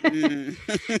 Mm.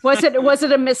 Was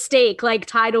it a mistake, like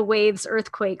tidal waves,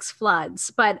 earthquakes,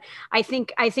 floods? But I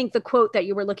think the quote that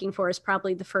you were looking for is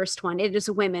probably the first one. It is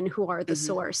women who are the Mhm.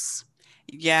 source.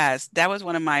 Yes, that was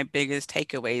one of my biggest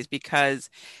takeaways because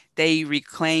they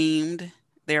reclaimed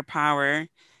their power.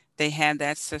 They had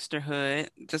that sisterhood,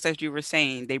 just as you were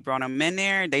saying. They brought them in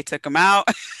there, they took them out,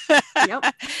 Yep.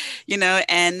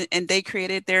 and they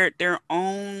created their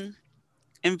own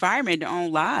environment, their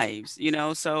own lives.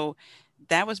 So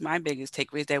that was my biggest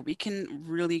takeaway, is that we can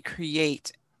really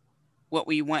create what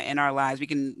we want in our lives. We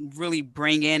can really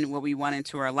bring in what we want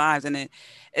into our lives, and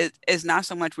it's not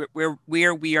so much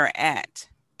where we are at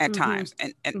Mm-hmm. times.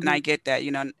 And Mm-hmm. I get that,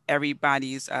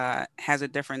 everybody's has a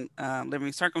different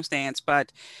living circumstance,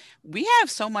 but we have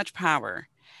so much power.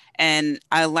 And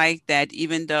I like that,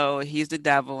 even though he's the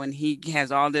devil and he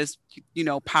has all this,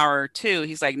 power too,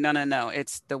 he's like, no, no, no,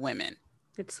 it's the women.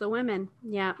 It's the women.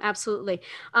 Yeah, absolutely.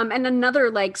 And another,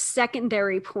 like,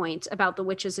 secondary point about the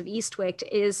Witches of Eastwick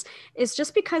is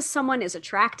just because someone is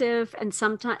attractive and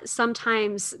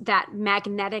sometimes that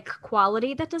magnetic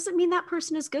quality, that doesn't mean that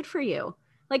person is good for you.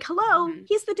 Like, hello, Mhm.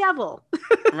 he's the devil.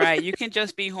 Right. You can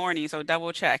just be horny, so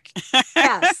double check.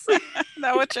 Yes.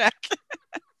 Double check.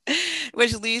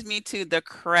 Which leads me to The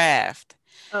Craft.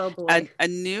 Oh A, boy. a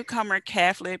newcomer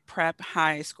Catholic prep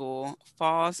high school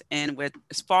falls,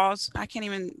 I can't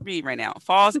even read right now,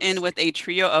 falls in with a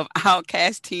trio of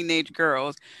outcast teenage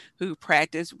girls who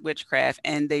practice witchcraft,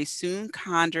 and they soon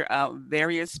conjure up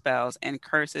various spells and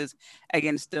curses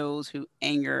against those who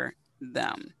anger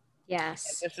them.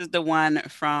 And Yes. this is the one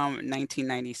from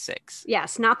 1996.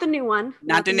 Yes, not the new one. Not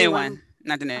Not the the new new one. one.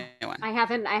 Not the new one. I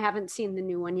haven't seen the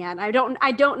new one yet. I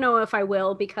don't know if I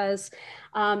will, because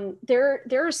there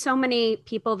are so many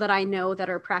people that I know that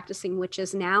are practicing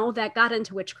witches now that got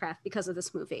into witchcraft because of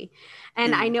this movie.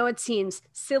 And I Mm, know it seems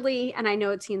silly, and I know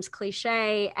it seems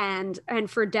cliche, and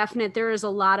for definite there is a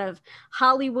lot of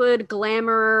Hollywood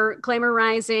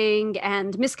glamorizing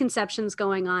and misconceptions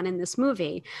going on in this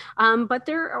movie. But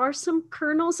there are some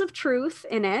kernels of truth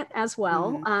in it as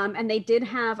well. mm, And they did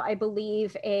have, I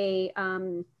believe, a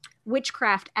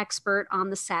witchcraft expert on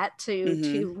the set to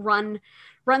mm-hmm, run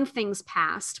things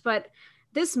past. But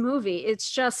this movie, it's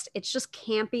just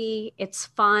campy, it's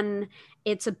fun,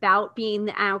 it's about being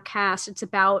the outcast, it's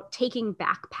about taking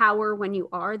back power when you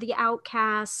are the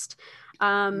outcast.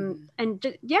 mm-hmm.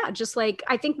 And yeah, just like,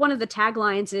 I think one of the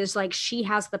taglines is like, she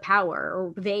has the power,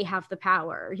 or they have the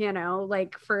power,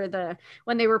 like, for the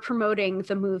when they were promoting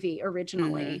the movie Mm-hmm.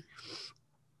 originally.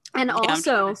 And Yeah, I'm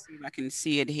trying to also, see if I can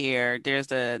see it here. There's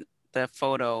the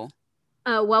photo.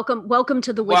 Welcome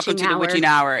to the Welcome witching to the hour. witching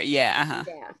hour. Yeah. Uh-huh.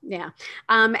 Yeah, yeah.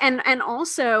 And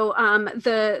also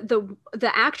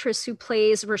the actress who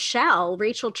plays Rochelle,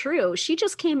 Rachel True, she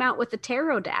just came out with the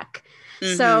tarot deck.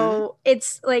 Mm-hmm. So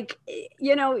it's like,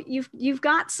 you've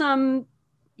got some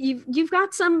you've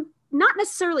got some not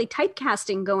necessarily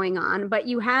typecasting going on, but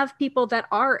you have people that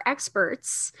are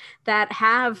experts that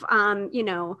have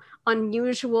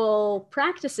unusual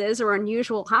practices or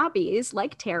unusual hobbies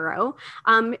like tarot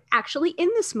actually in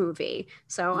this movie.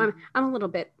 So Mm-hmm. I'm a little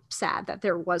bit sad that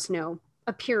there was no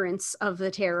appearance of the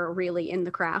tarot really in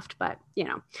the craft, but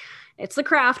it's the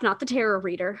craft, not the tarot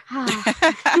reader.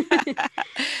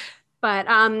 But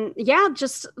yeah,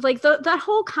 just like that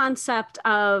whole concept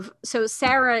of, so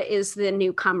Sarah is the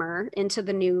newcomer into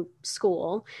the new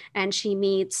school, and she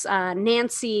meets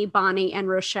Nancy, Bonnie, and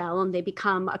Rochelle, and they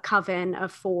become a coven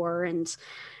of four. And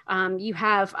you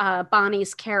have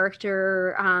Bonnie's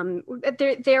character.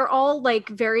 They're all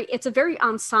like it's a very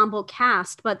ensemble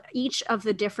cast, but each of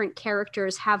the different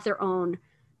characters have their own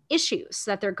issues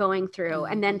that they're going through.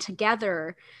 And then Mm-hmm.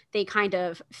 together they kind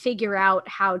of figure out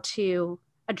how to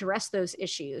address those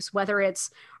issues, whether it's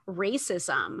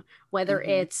racism, whether Mm-hmm.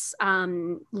 it's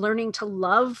learning to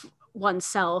love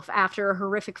oneself after a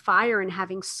horrific fire and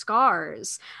having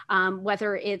scars,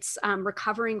 whether it's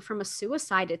recovering from a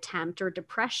suicide attempt or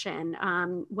depression,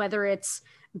 whether it's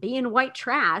being white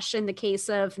trash in the case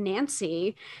of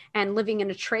Nancy and living in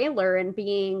a trailer and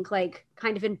being like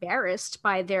kind of embarrassed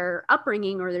by their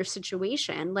upbringing or their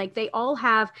situation. Like they all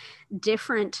have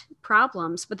different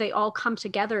problems, but they all come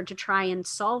together to try and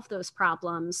solve those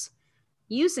problems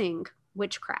using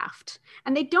witchcraft.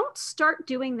 And they don't start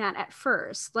doing that at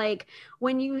first. Like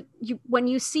when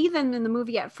you see them in the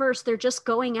movie at first, they're just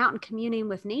going out and communing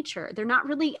with nature. They're not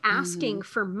really Mm-hmm. asking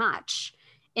for much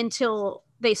until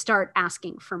they start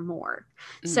asking for more.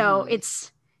 So Mm-hmm.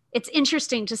 it's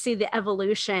interesting to see the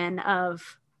evolution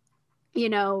of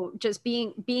just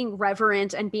being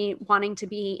reverent and being wanting to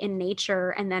be in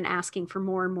nature, and then asking for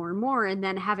more and more and more, and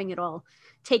then having it all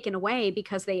taken away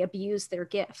because they abuse their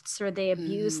gifts or they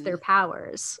abuse Mm-hmm. their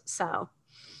powers. So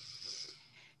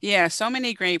Yeah, so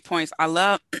many great points. I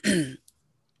love,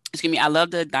 excuse me, I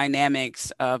love the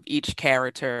dynamics of each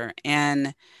character.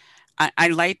 And I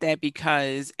like that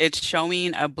because it's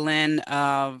showing a blend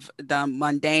of the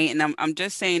mundane, and I'm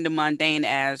just saying the mundane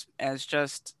as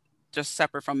just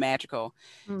separate from magical.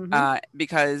 mhm,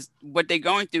 Because what they're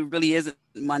going through really isn't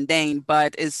mundane,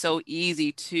 but it's so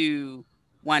easy to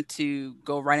want to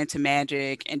go right into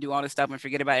magic and do all this stuff and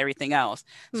forget about everything else.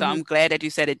 So mhm. I'm glad that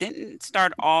you said it didn't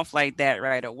start off like that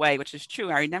right away, which is true.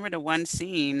 I remember the one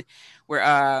scene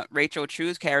where Rachel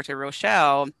True's character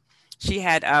Rochelle, she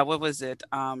had what was it?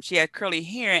 She had curly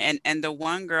hair, and the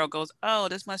one girl goes, "Oh,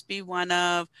 this must be one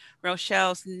of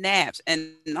Rochelle's naps,"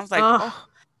 and I was like, "Oh." Oh,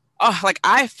 Oh, like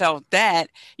I felt that,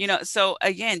 so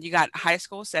again, you got high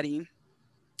school setting,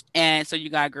 and so you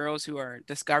got girls who are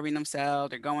discovering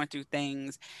themselves, they're going through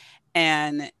things,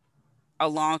 and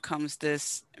along comes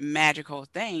this magical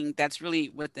thing that's really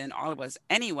within all of us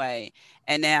anyway.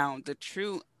 And now the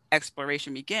true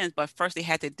exploration begins, but first they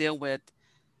had to deal with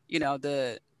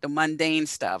the mundane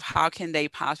stuff. How can they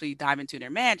possibly dive into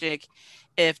their magic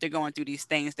if they're going through these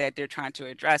things that they're trying to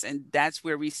address? And that's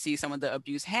where we see some of the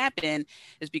abuse happen,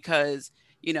 is because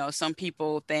some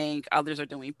people think others are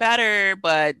doing better,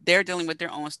 but they're dealing with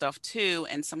their own stuff too,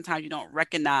 and sometimes you don't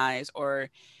recognize, or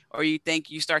you think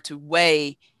you start to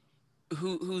weigh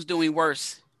who's doing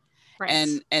worse, right.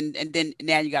 and then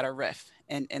now you got a riff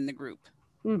in the group.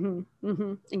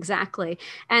 Exactly.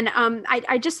 And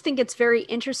I just think it's very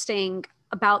interesting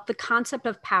about the concept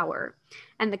of power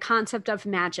and the concept of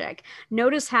magic.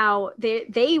 Notice how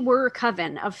they were a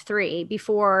coven of three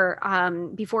before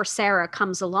Sarah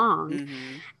comes along,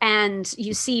 Hmm. and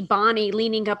you see Bonnie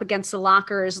leaning up against the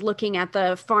lockers looking at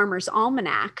the farmer's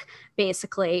almanac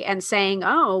basically and saying,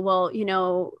 oh well,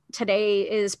 today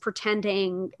is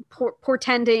portending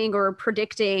or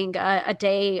predicting a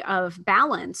day of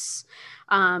balance.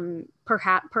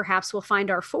 Perhaps we'll find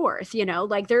our fourth.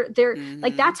 Like they're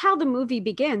like, Hmm. that's how the movie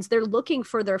begins. They're looking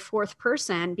for their fourth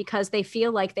person because they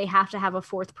feel like they have to have a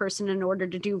fourth person in order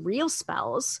to do real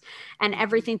spells, and Hmm.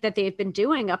 everything that they've been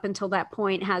doing up until that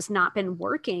point has not been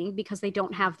working because they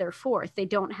don't have their fourth. They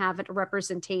don't have a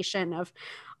representation of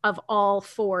all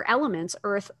four elements: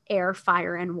 earth, air,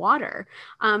 fire, and water.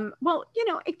 Well,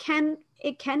 it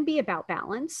can be about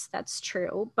balance, that's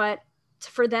true, but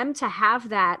for them to have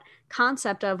that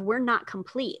concept of we're not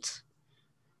complete,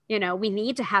 we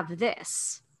need to have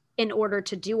this in order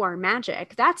to do our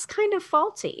magic, that's kind of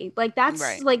faulty. Like that's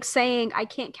Right. like saying I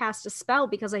can't cast a spell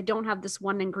because I don't have this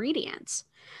one ingredient.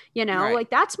 Right. Like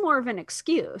that's more of an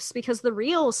excuse because the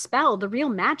real spell, the real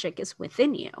magic is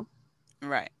within you.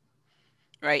 Right.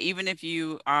 Right. Even if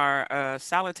you are a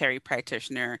solitary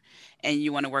practitioner and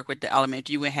you want to work with the element,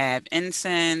 you would have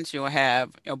incense, you'll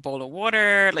have a bowl of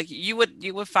water. Like you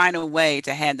would find a way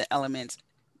to have the elements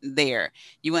there.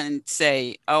 You wouldn't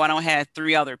say, "Oh, I don't have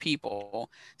three other people."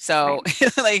 So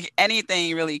Right. like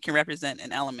anything really can represent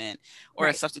an element or a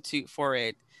Right. substitute for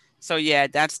it. So yeah,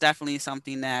 that's definitely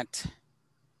something that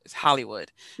is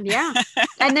Hollywood. Yeah.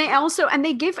 And they also and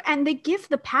they give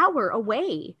the power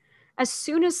away. As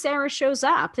soon as Sarah shows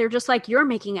up, they're just like, you're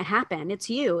making it happen. It's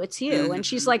you. It's you. And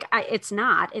she's Hmm. like, it's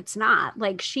not. It's not.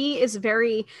 Like she is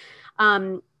very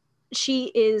um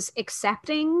she is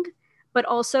accepting but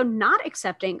also not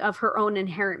accepting of her own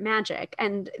inherent magic.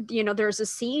 And there's a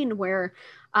scene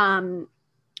um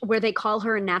where they call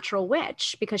her a natural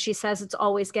witch because she says it's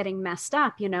always getting messed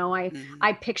up. I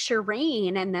Hmm. picture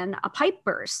rain and then a pipe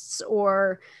bursts,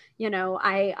 or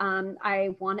I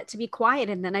want it to be quiet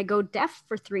and then I go deaf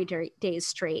for 3 days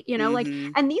straight. Like,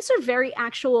 Hmm. and these are very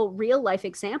actual real life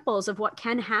examples of what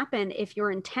can happen if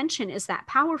your intention is that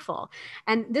powerful.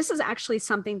 And this is actually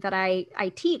something that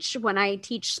I teach when I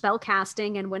teach spell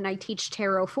casting and when I teach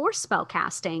tarot for spell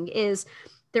casting is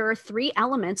there are three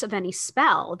elements of any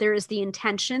spell. There is the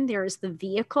intention, there is the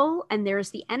vehicle, and there's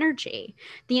the energy.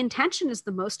 The intention is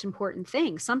the most important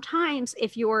thing. Sometimes,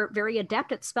 if you're very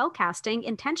adept at spell casting,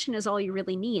 intention is all you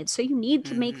really need. So you need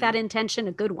to make that Hmm. intention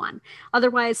a good one.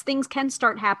 Otherwise, things can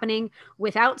start happening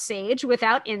without sage,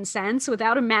 without incense,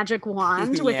 without a magic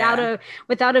wand, without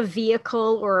Yeah. a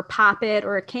vehicle or a poppet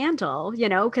or a candle,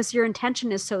 because your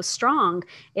intention is so strong,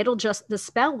 the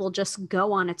spell will just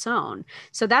go on its own.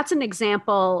 So that's an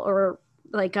example, or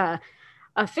like a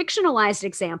fictionalized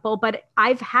example, but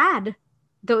I've had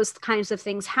those kinds of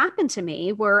things happen to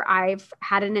me where I've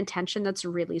had an intention that's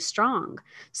really strong.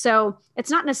 So it's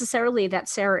not necessarily that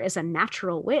Sarah is a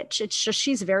natural witch. It's just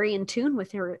she's very in tune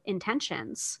with her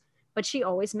intentions, but she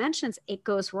always mentions it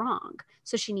goes wrong.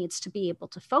 So she needs to be able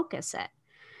to focus it.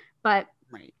 But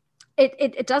Right.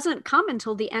 it doesn't come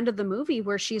until the end of the movie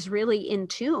where she's really in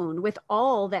tune with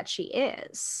all that she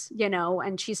is,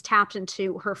 and she's tapped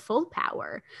into her full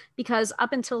power, because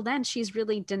up until then she's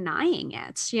really denying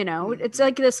it. It's Hmm.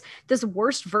 like this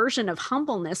worst version of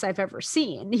humbleness I've ever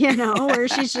seen, where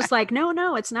she's just like, no,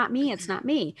 no, it's not me, it's not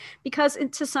me, because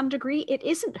to some degree it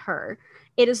isn't her.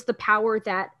 It is the power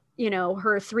that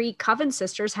her three coven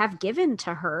sisters have given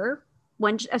to her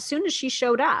when as soon as she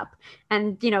showed up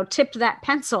and tipped that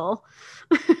pencil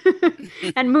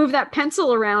and moved that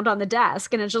pencil around on the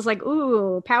desk, and it's just like,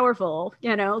 ooh, powerful,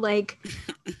 like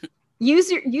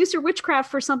use your witchcraft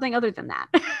for something other than that.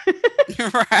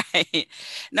 Right.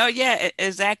 No, yeah,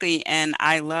 exactly. And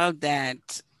I love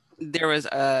that there was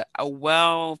a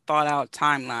well thought out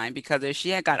timeline, because if she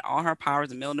had got all her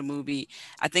powers in the middle of the movie,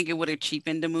 I think it would have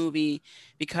cheapened the movie,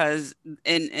 because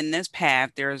in this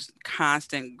path there's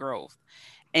constant growth.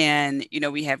 And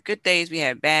we have good days, we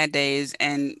have bad days,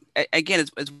 and again,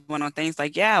 it's one of those things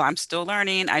like, yeah, I'm still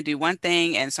learning. I do one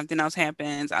thing and something else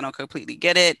happens. I don't completely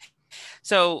get it.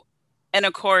 So, and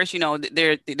of course,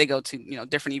 they go to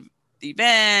different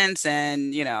events,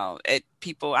 and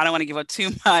people. I don't want to give up too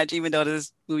much, even though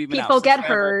this movie been out People since get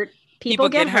forever. hurt. People People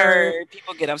get get hurt. hurt,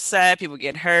 people get upset, people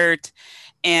get hurt,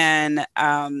 and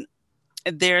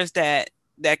there's that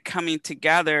coming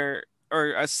together,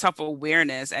 or a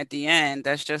self-awareness at the end,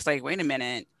 that's just like, wait a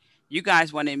minute, you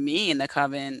guys wanted me in the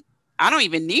coven. I don't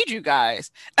even need you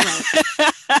guys. Right.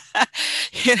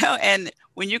 And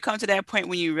when you come to that point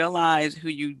when you realize who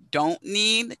you don't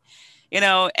need,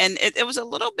 and it was a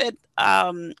little bit,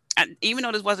 even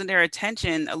though this wasn't their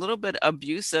intention, a little bit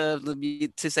abusive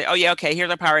to say, oh yeah, okay,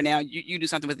 here's our power now, you do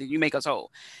something with it, you make us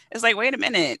whole. It's like, wait a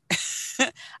minute.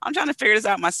 I'm trying to figure this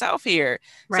out myself here.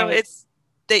 So Right.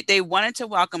 they wanted to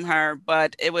welcome her,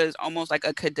 but it was almost like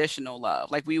a conditional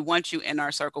love. Like, we want you in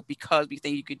our circle because we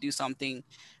think you could do something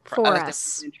for For us that we've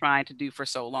us. been trying to do for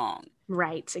so long.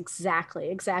 Right, exactly,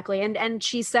 exactly. And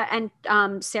she said, and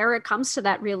Sarah comes to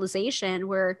that realization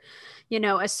where,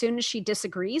 as soon as she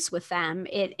disagrees with them,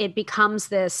 it becomes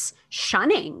this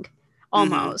shunning Hmm.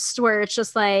 almost, where it's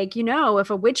just like, if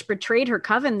a witch betrayed her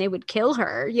coven, they would kill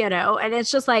her, and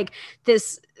it's just like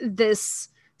this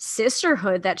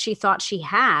sisterhood that she thought she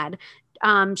had.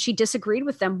 She disagreed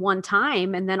with them one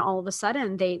time, and then all of a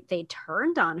sudden they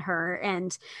turned on her,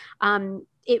 and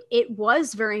it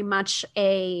was very much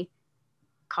a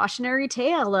cautionary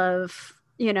tale of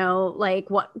like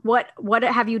what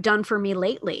have you done for me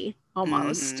lately,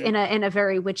 almost Mm-hmm. in a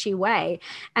very witchy way.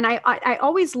 And I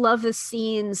always love the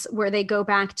scenes where they go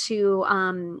back to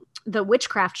the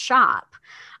witchcraft shop,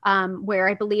 where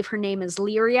I believe her name is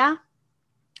Lyria,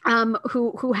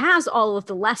 who has all of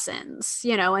the lessons,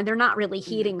 and they're not really Mm-hmm.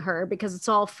 heeding her because it's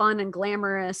all fun and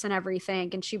glamorous and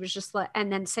everything. And she was just like,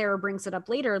 and then Sarah brings it up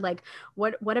later, like,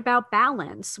 what about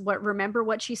balance? Remember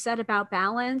what she said about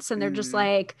balance? And they're just Mm-hmm.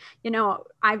 like,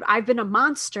 I've been a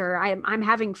monster. I'm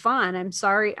having fun. I'm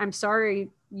sorry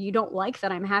you don't like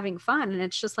that I'm having fun. And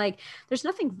it's just like, there's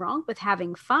nothing wrong with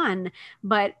having fun,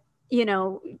 but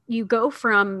you go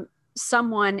from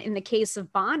someone, in the case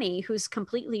of Bonnie, who's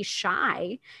completely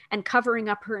shy and covering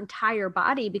up her entire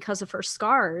body because of her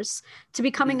scars, to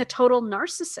becoming a total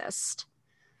narcissist.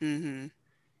 Mm-hmm.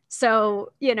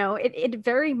 So, it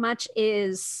very much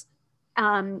is,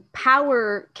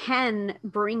 power can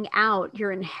bring out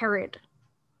your inherent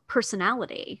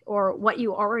personality or what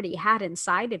you already had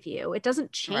inside of you. It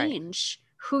doesn't Right. change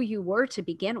who you were to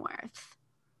begin with,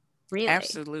 really.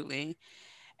 Absolutely.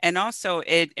 And also,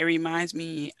 it reminds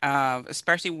me of,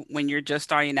 especially when you're just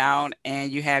starting out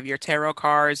and you have your tarot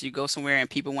cards, you go somewhere and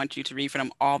people want you to read for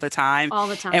them all the time. All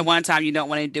the And time. one time you don't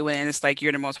want to do it, and it's like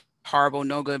you're the most horrible,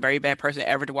 no good, very bad person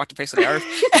ever to walk the face of the earth.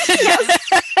 Yes.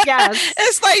 Yes.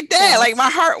 It's like that. Like my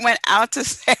Yes. heart went out to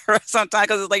Sarah sometimes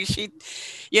because it's like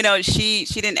she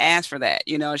didn't ask for that.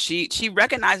 She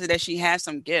recognizes that she has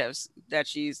some gifts that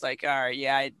she's like, all right,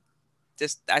 yeah,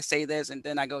 I say this and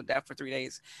then I go deaf for 3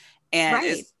 days. And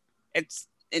Right. it's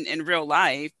in real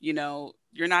life, you're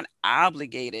not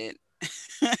obligated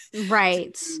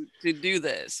Right. to do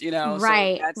this, so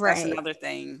Right. that's Right. another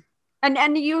thing. And I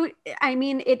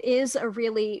mean, it is a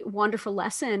really wonderful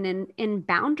lesson in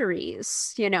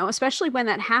boundaries, especially when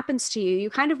that happens to you. You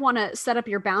kind of want to set up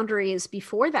your boundaries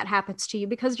before that happens to you,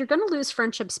 because you're going to lose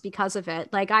friendships because of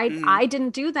it. Like Hmm. I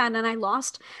didn't do that, and I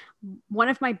lost one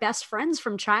of my best friends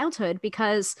from childhood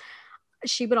because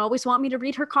she would always want me to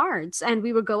read her cards, and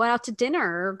we would go out to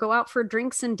dinner or go out for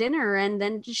drinks and dinner, and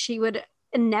then she would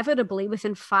inevitably,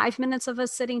 within 5 minutes of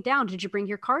us sitting down, did you bring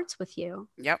your cards with you?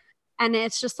 Yep. And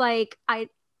it's just like, I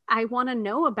want to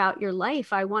know about your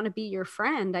life. I want to be your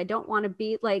friend. I don't want to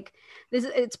be like this.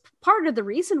 It's part of the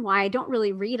reason why I don't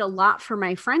really read a lot for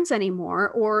my friends anymore.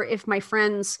 Or if my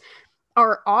friends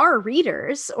are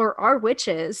readers or are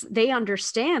witches, they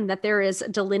understand that there is a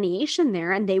delineation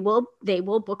there, and they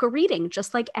will book a reading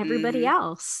just like everybody Hmm.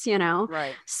 else.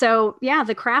 Right. So yeah,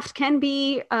 The Craft can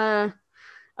be a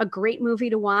great movie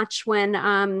to watch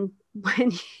when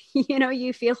when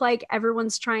you feel like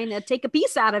everyone's trying to take a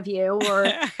piece out of you or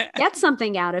get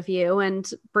something out of you,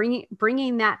 and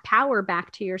bringing that power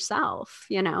back to yourself,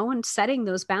 and setting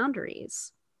those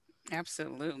boundaries.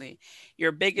 Absolutely.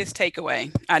 Your biggest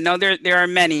takeaway. I know there are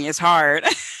many. It's hard.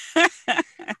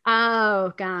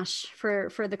 Oh gosh, for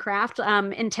The Craft,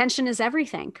 intention is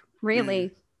everything, Mm,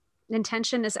 really.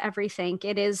 Intention is everything.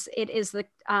 It is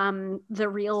the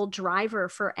real driver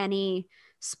for any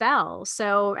spell.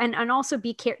 So, and also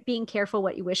being careful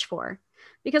what you wish for,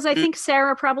 because I mm, think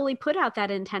Sarah probably put out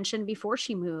that intention before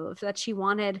she moved, that she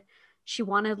wanted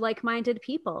like-minded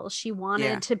people. She yeah.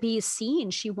 wanted to be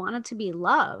seen. She wanted to be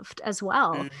loved as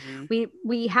well. Hmm.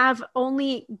 We have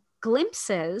only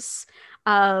glimpses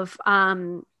of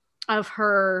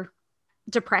her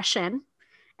depression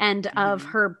and of Hmm.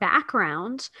 her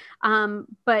background,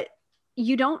 but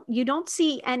you don't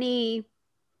see any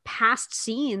past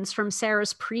scenes from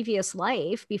Sarah's previous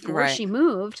life before Right. she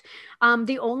moved.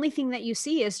 The only thing that you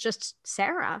see is just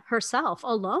Sarah herself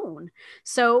alone.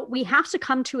 So we have to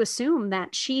come to assume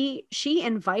that she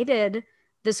invited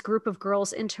this group of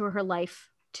girls into her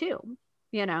life too.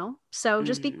 So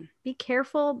just be Mm. be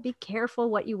careful, be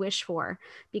careful what you wish for,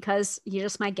 because you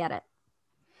just might get it.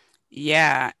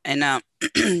 Yeah, and now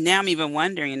I'm even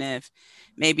wondering if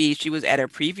maybe she was at her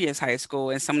previous high school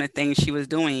and some of the things she was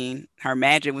doing, her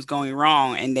magic was going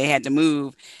wrong, and they had to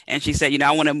move. And she said,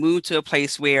 I want to move to a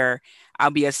place where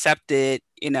I'll be accepted,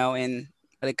 and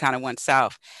but it kind of went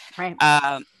south. Right.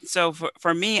 So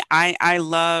for me, I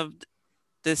loved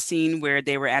the scene where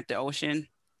they were at the ocean,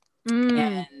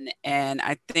 Mm, and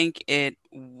I think it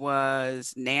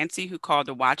was Nancy who called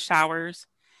the watchtowers.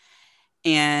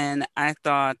 And I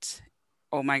thought,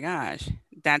 oh my gosh,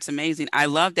 that's amazing. I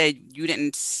love that you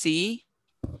didn't see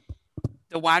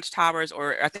the watchtowers,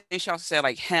 or I think she also said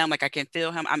like him, like I can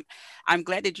feel him. I'm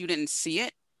glad that you didn't see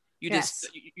it. yes.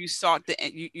 You saw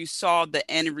you saw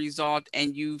the end result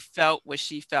and you felt what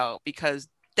she felt, because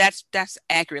that's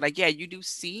accurate. Like, yeah, you do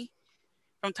see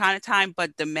from time to time,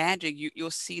 but the magic,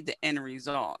 you'll see the end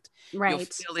result. You'll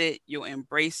Right. feel it, you'll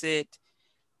embrace it,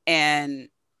 and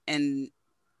and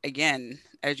again,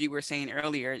 as you were saying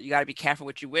earlier, you got to be careful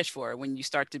what you wish for. When you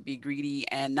start to be greedy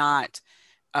and not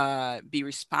be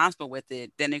responsible with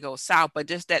it, then it goes south. But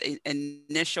just that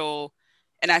initial,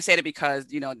 and I said it because,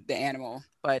 the animal,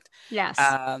 but Yes.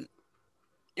 um,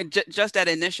 just that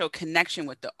initial connection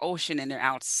with the ocean, and they're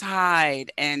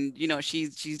outside, and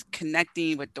she's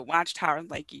connecting with the watchtower. I'm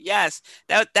like, yes,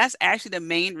 that's actually the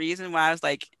main reason why I was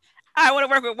like, I want to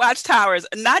work with watchtowers.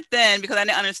 Not then because I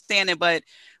didn't understand it, but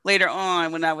later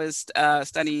on when I was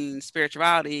studying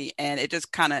spirituality, and it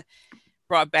just kind of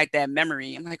brought back that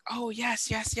memory. I'm like, oh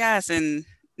yes, yes, yes, and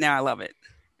now I love it.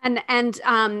 And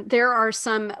there are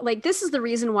some, like, this is the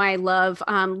reason why I love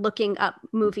looking up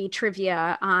movie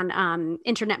trivia on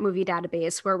Internet Movie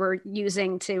Database, where we're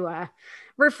using to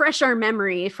refresh our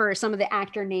memory for some of the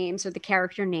actor names or the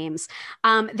character names.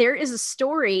 There is a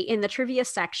story in the trivia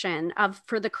section of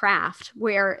For the Craft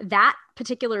where that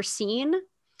particular scene,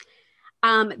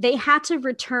 they had to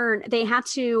refilm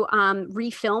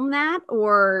that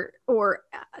or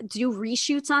do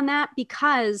reshoots on that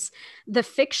because the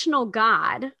fictional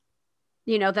god,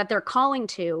 that they're calling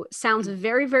to sounds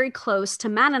very, very close to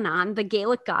Manannán, the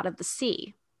Gaelic god of the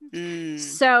sea. Mm.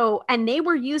 So, and they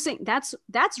were using, that's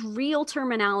real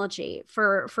terminology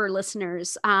for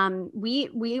listeners. We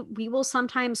will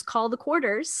sometimes call the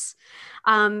quarters,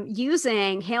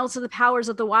 using hail to the powers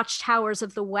of the watchtowers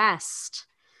of the West,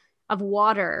 of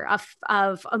water,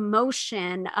 of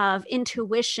emotion, of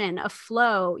intuition, of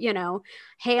flow,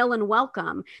 hail and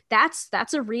welcome.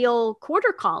 That's a real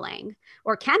quarter calling,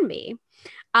 or can be.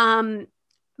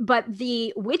 But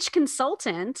the witch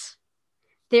consultant,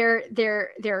 there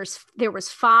was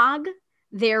fog,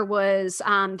 there was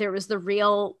the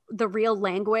real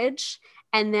language,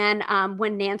 and then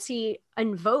when Nancy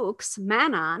invokes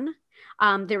Manon,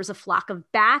 there was a flock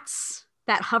of bats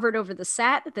that hovered over the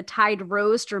set. The tide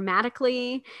rose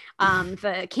dramatically.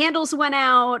 The candles went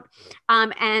out,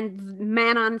 and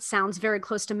Manon sounds very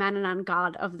close to Manannán,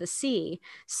 god of the sea.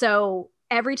 So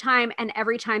every time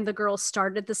the girls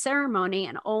started the ceremony,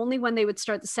 and only when they would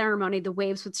start the ceremony, the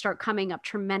waves would start coming up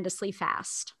tremendously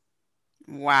fast.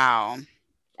 Wow,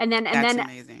 And then that's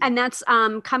amazing. and that's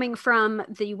coming from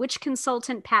the witch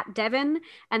consultant Pat Devon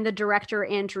and the director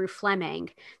Andrew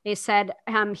Fleming. They said,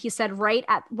 he said, right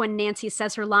at when Nancy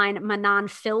says her line, "Manon,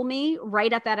 fill me,"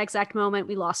 right at that exact moment,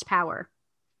 we lost power.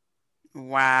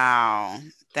 Wow,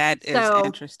 that is So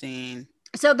interesting.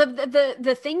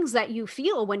 the things that you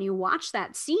feel when you watch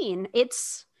that scene,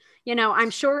 it's, I'm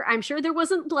sure there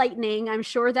wasn't lightning, I'm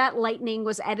sure that lightning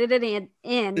was edited in,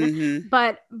 Mm-hmm.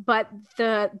 but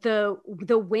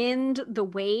the wind, the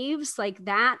waves, like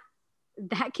that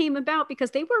came about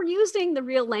because they were using the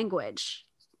real language,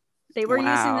 they were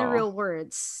using the Wow. real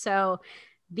words. So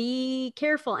be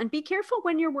careful, and be careful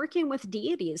when you're working with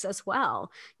deities as well.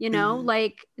 Mm-hmm.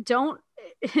 Like, don't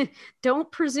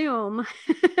presume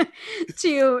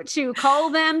to call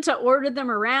them, to order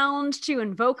them around, to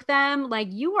invoke them. Like,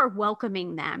 you are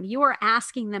welcoming them, you are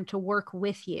asking them to work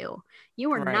with you.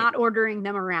 You are Right. not ordering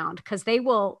them around, because they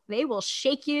will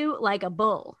shake you like a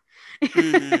bull.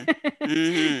 Mm-hmm.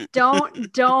 Mm-hmm.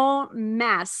 Don't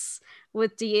mess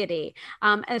with deity,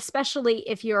 especially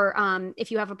if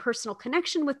you have a personal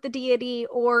connection with the deity,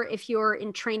 or if you're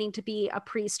in training to be a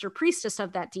priest or priestess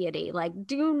of that deity. Like,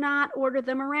 do not order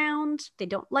them around. They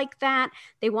don't like that.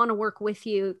 They want to work with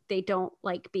you. They don't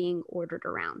like being ordered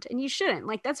around, and you shouldn't.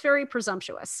 Like, that's very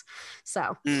presumptuous.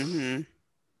 So Mm-hmm.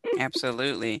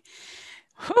 Absolutely.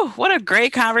 Whew, what a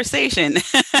great conversation.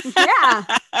 yeah,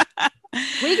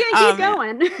 we can Oh keep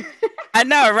man. going. I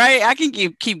know, right? I can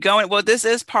keep going. Well, this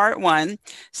is part one.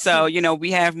 So,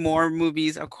 we have more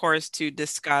movies, of course, to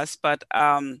discuss, but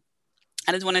I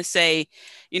just want to say,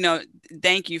 you know,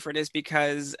 thank you for this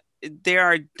because there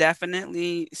are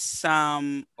definitely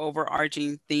some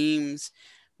overarching themes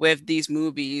with these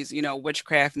movies,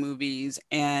 witchcraft movies,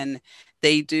 and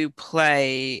they do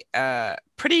play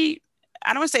pretty,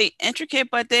 I don't want to say intricate,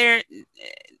 but they're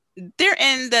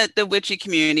in the witchy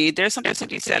community. There's something to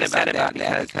be said about that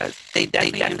because they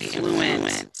definitely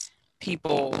influence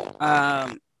people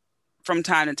from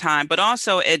time to time, but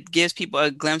also it gives people a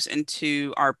glimpse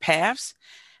into our paths,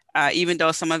 even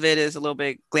though some of it is a little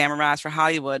bit glamorized for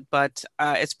Hollywood. But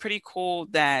it's pretty cool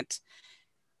that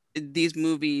these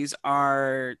movies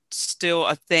are still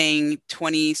a thing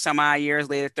 20 some odd years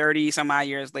later, 30 some odd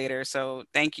years later. So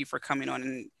thank you for coming on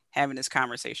and having this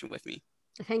conversation with me.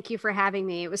 Thank you for having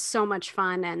me. It was so much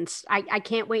fun. And I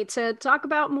can't wait to talk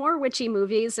about more witchy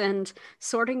movies and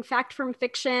sorting fact from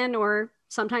fiction, or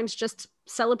sometimes just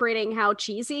celebrating how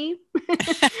cheesy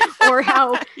or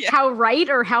how Yeah. how right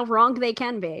or how wrong they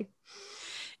can be.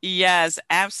 Yes,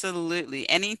 absolutely.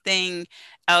 Anything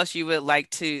else you would like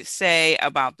to say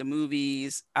about the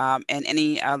movies, and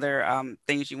any other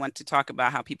things you want to talk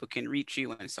about, how people can reach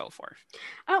you and so forth?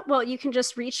 Oh, well, you can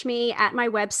just reach me at my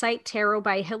website,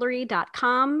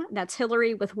 tarotbyhilary.com. That's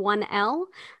Hilary with one L.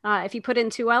 If you put in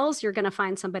two L's, you're going to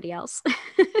find somebody else.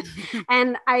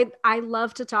 And I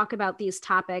love to talk about these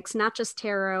topics, not just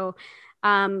tarot,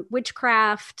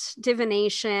 witchcraft,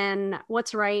 divination,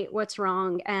 what's right, what's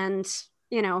wrong. And,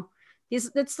 you know,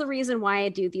 that's the reason why I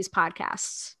do these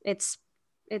podcasts. It's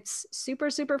super,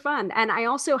 super fun. And I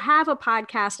also have a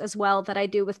podcast as well that I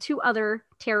do with two other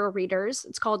tarot readers.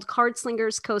 It's called Card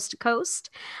Slingers Coast to Coast.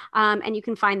 And you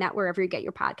can find that wherever you get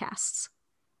your podcasts.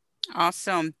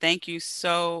 Awesome. Thank you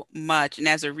so much. And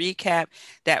as a recap,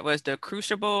 that was the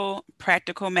Crucible,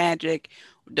 Practical Magic,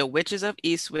 the Witches of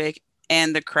Eastwick,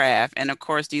 and the Craft. And of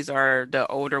course, these are the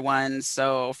older ones.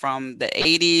 So from the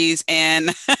 80s and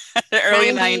the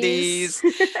early 90s.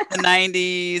 90s, the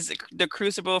 90s, the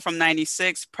Crucible from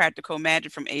 96, Practical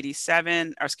Magic from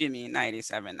 87, or excuse me,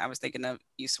 97. I was thinking of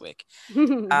Eastwick.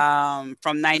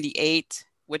 From 98,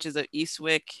 Witches of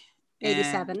Eastwick, and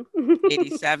 87.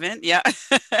 87. Yeah.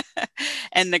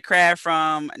 And the crab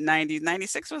from 90s.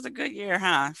 96 was a good year,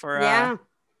 huh? For Yeah.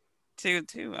 two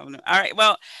of them. All right.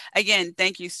 Well, again,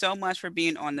 thank you so much for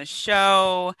being on the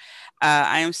show.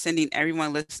 I am sending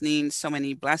everyone listening so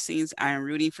many blessings. I am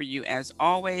rooting for you as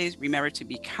always. Remember to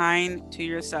be kind to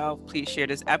yourself. Please share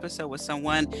this episode with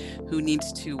someone who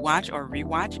needs to watch or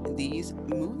rewatch these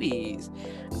movies.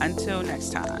 Until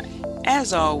next time.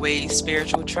 As always,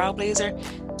 spiritual trailblazer,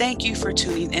 thank you for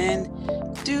tuning in.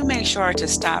 Do make sure to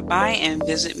stop by and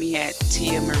visit me at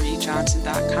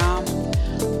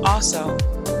tiamariejohnson.com. Also,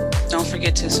 don't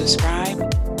forget to subscribe.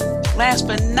 Last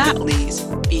but not least,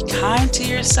 be kind to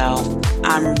yourself.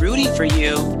 I'm rooting for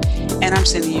you, and I'm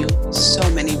sending you so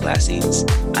many blessings.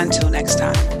 Until next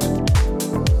time.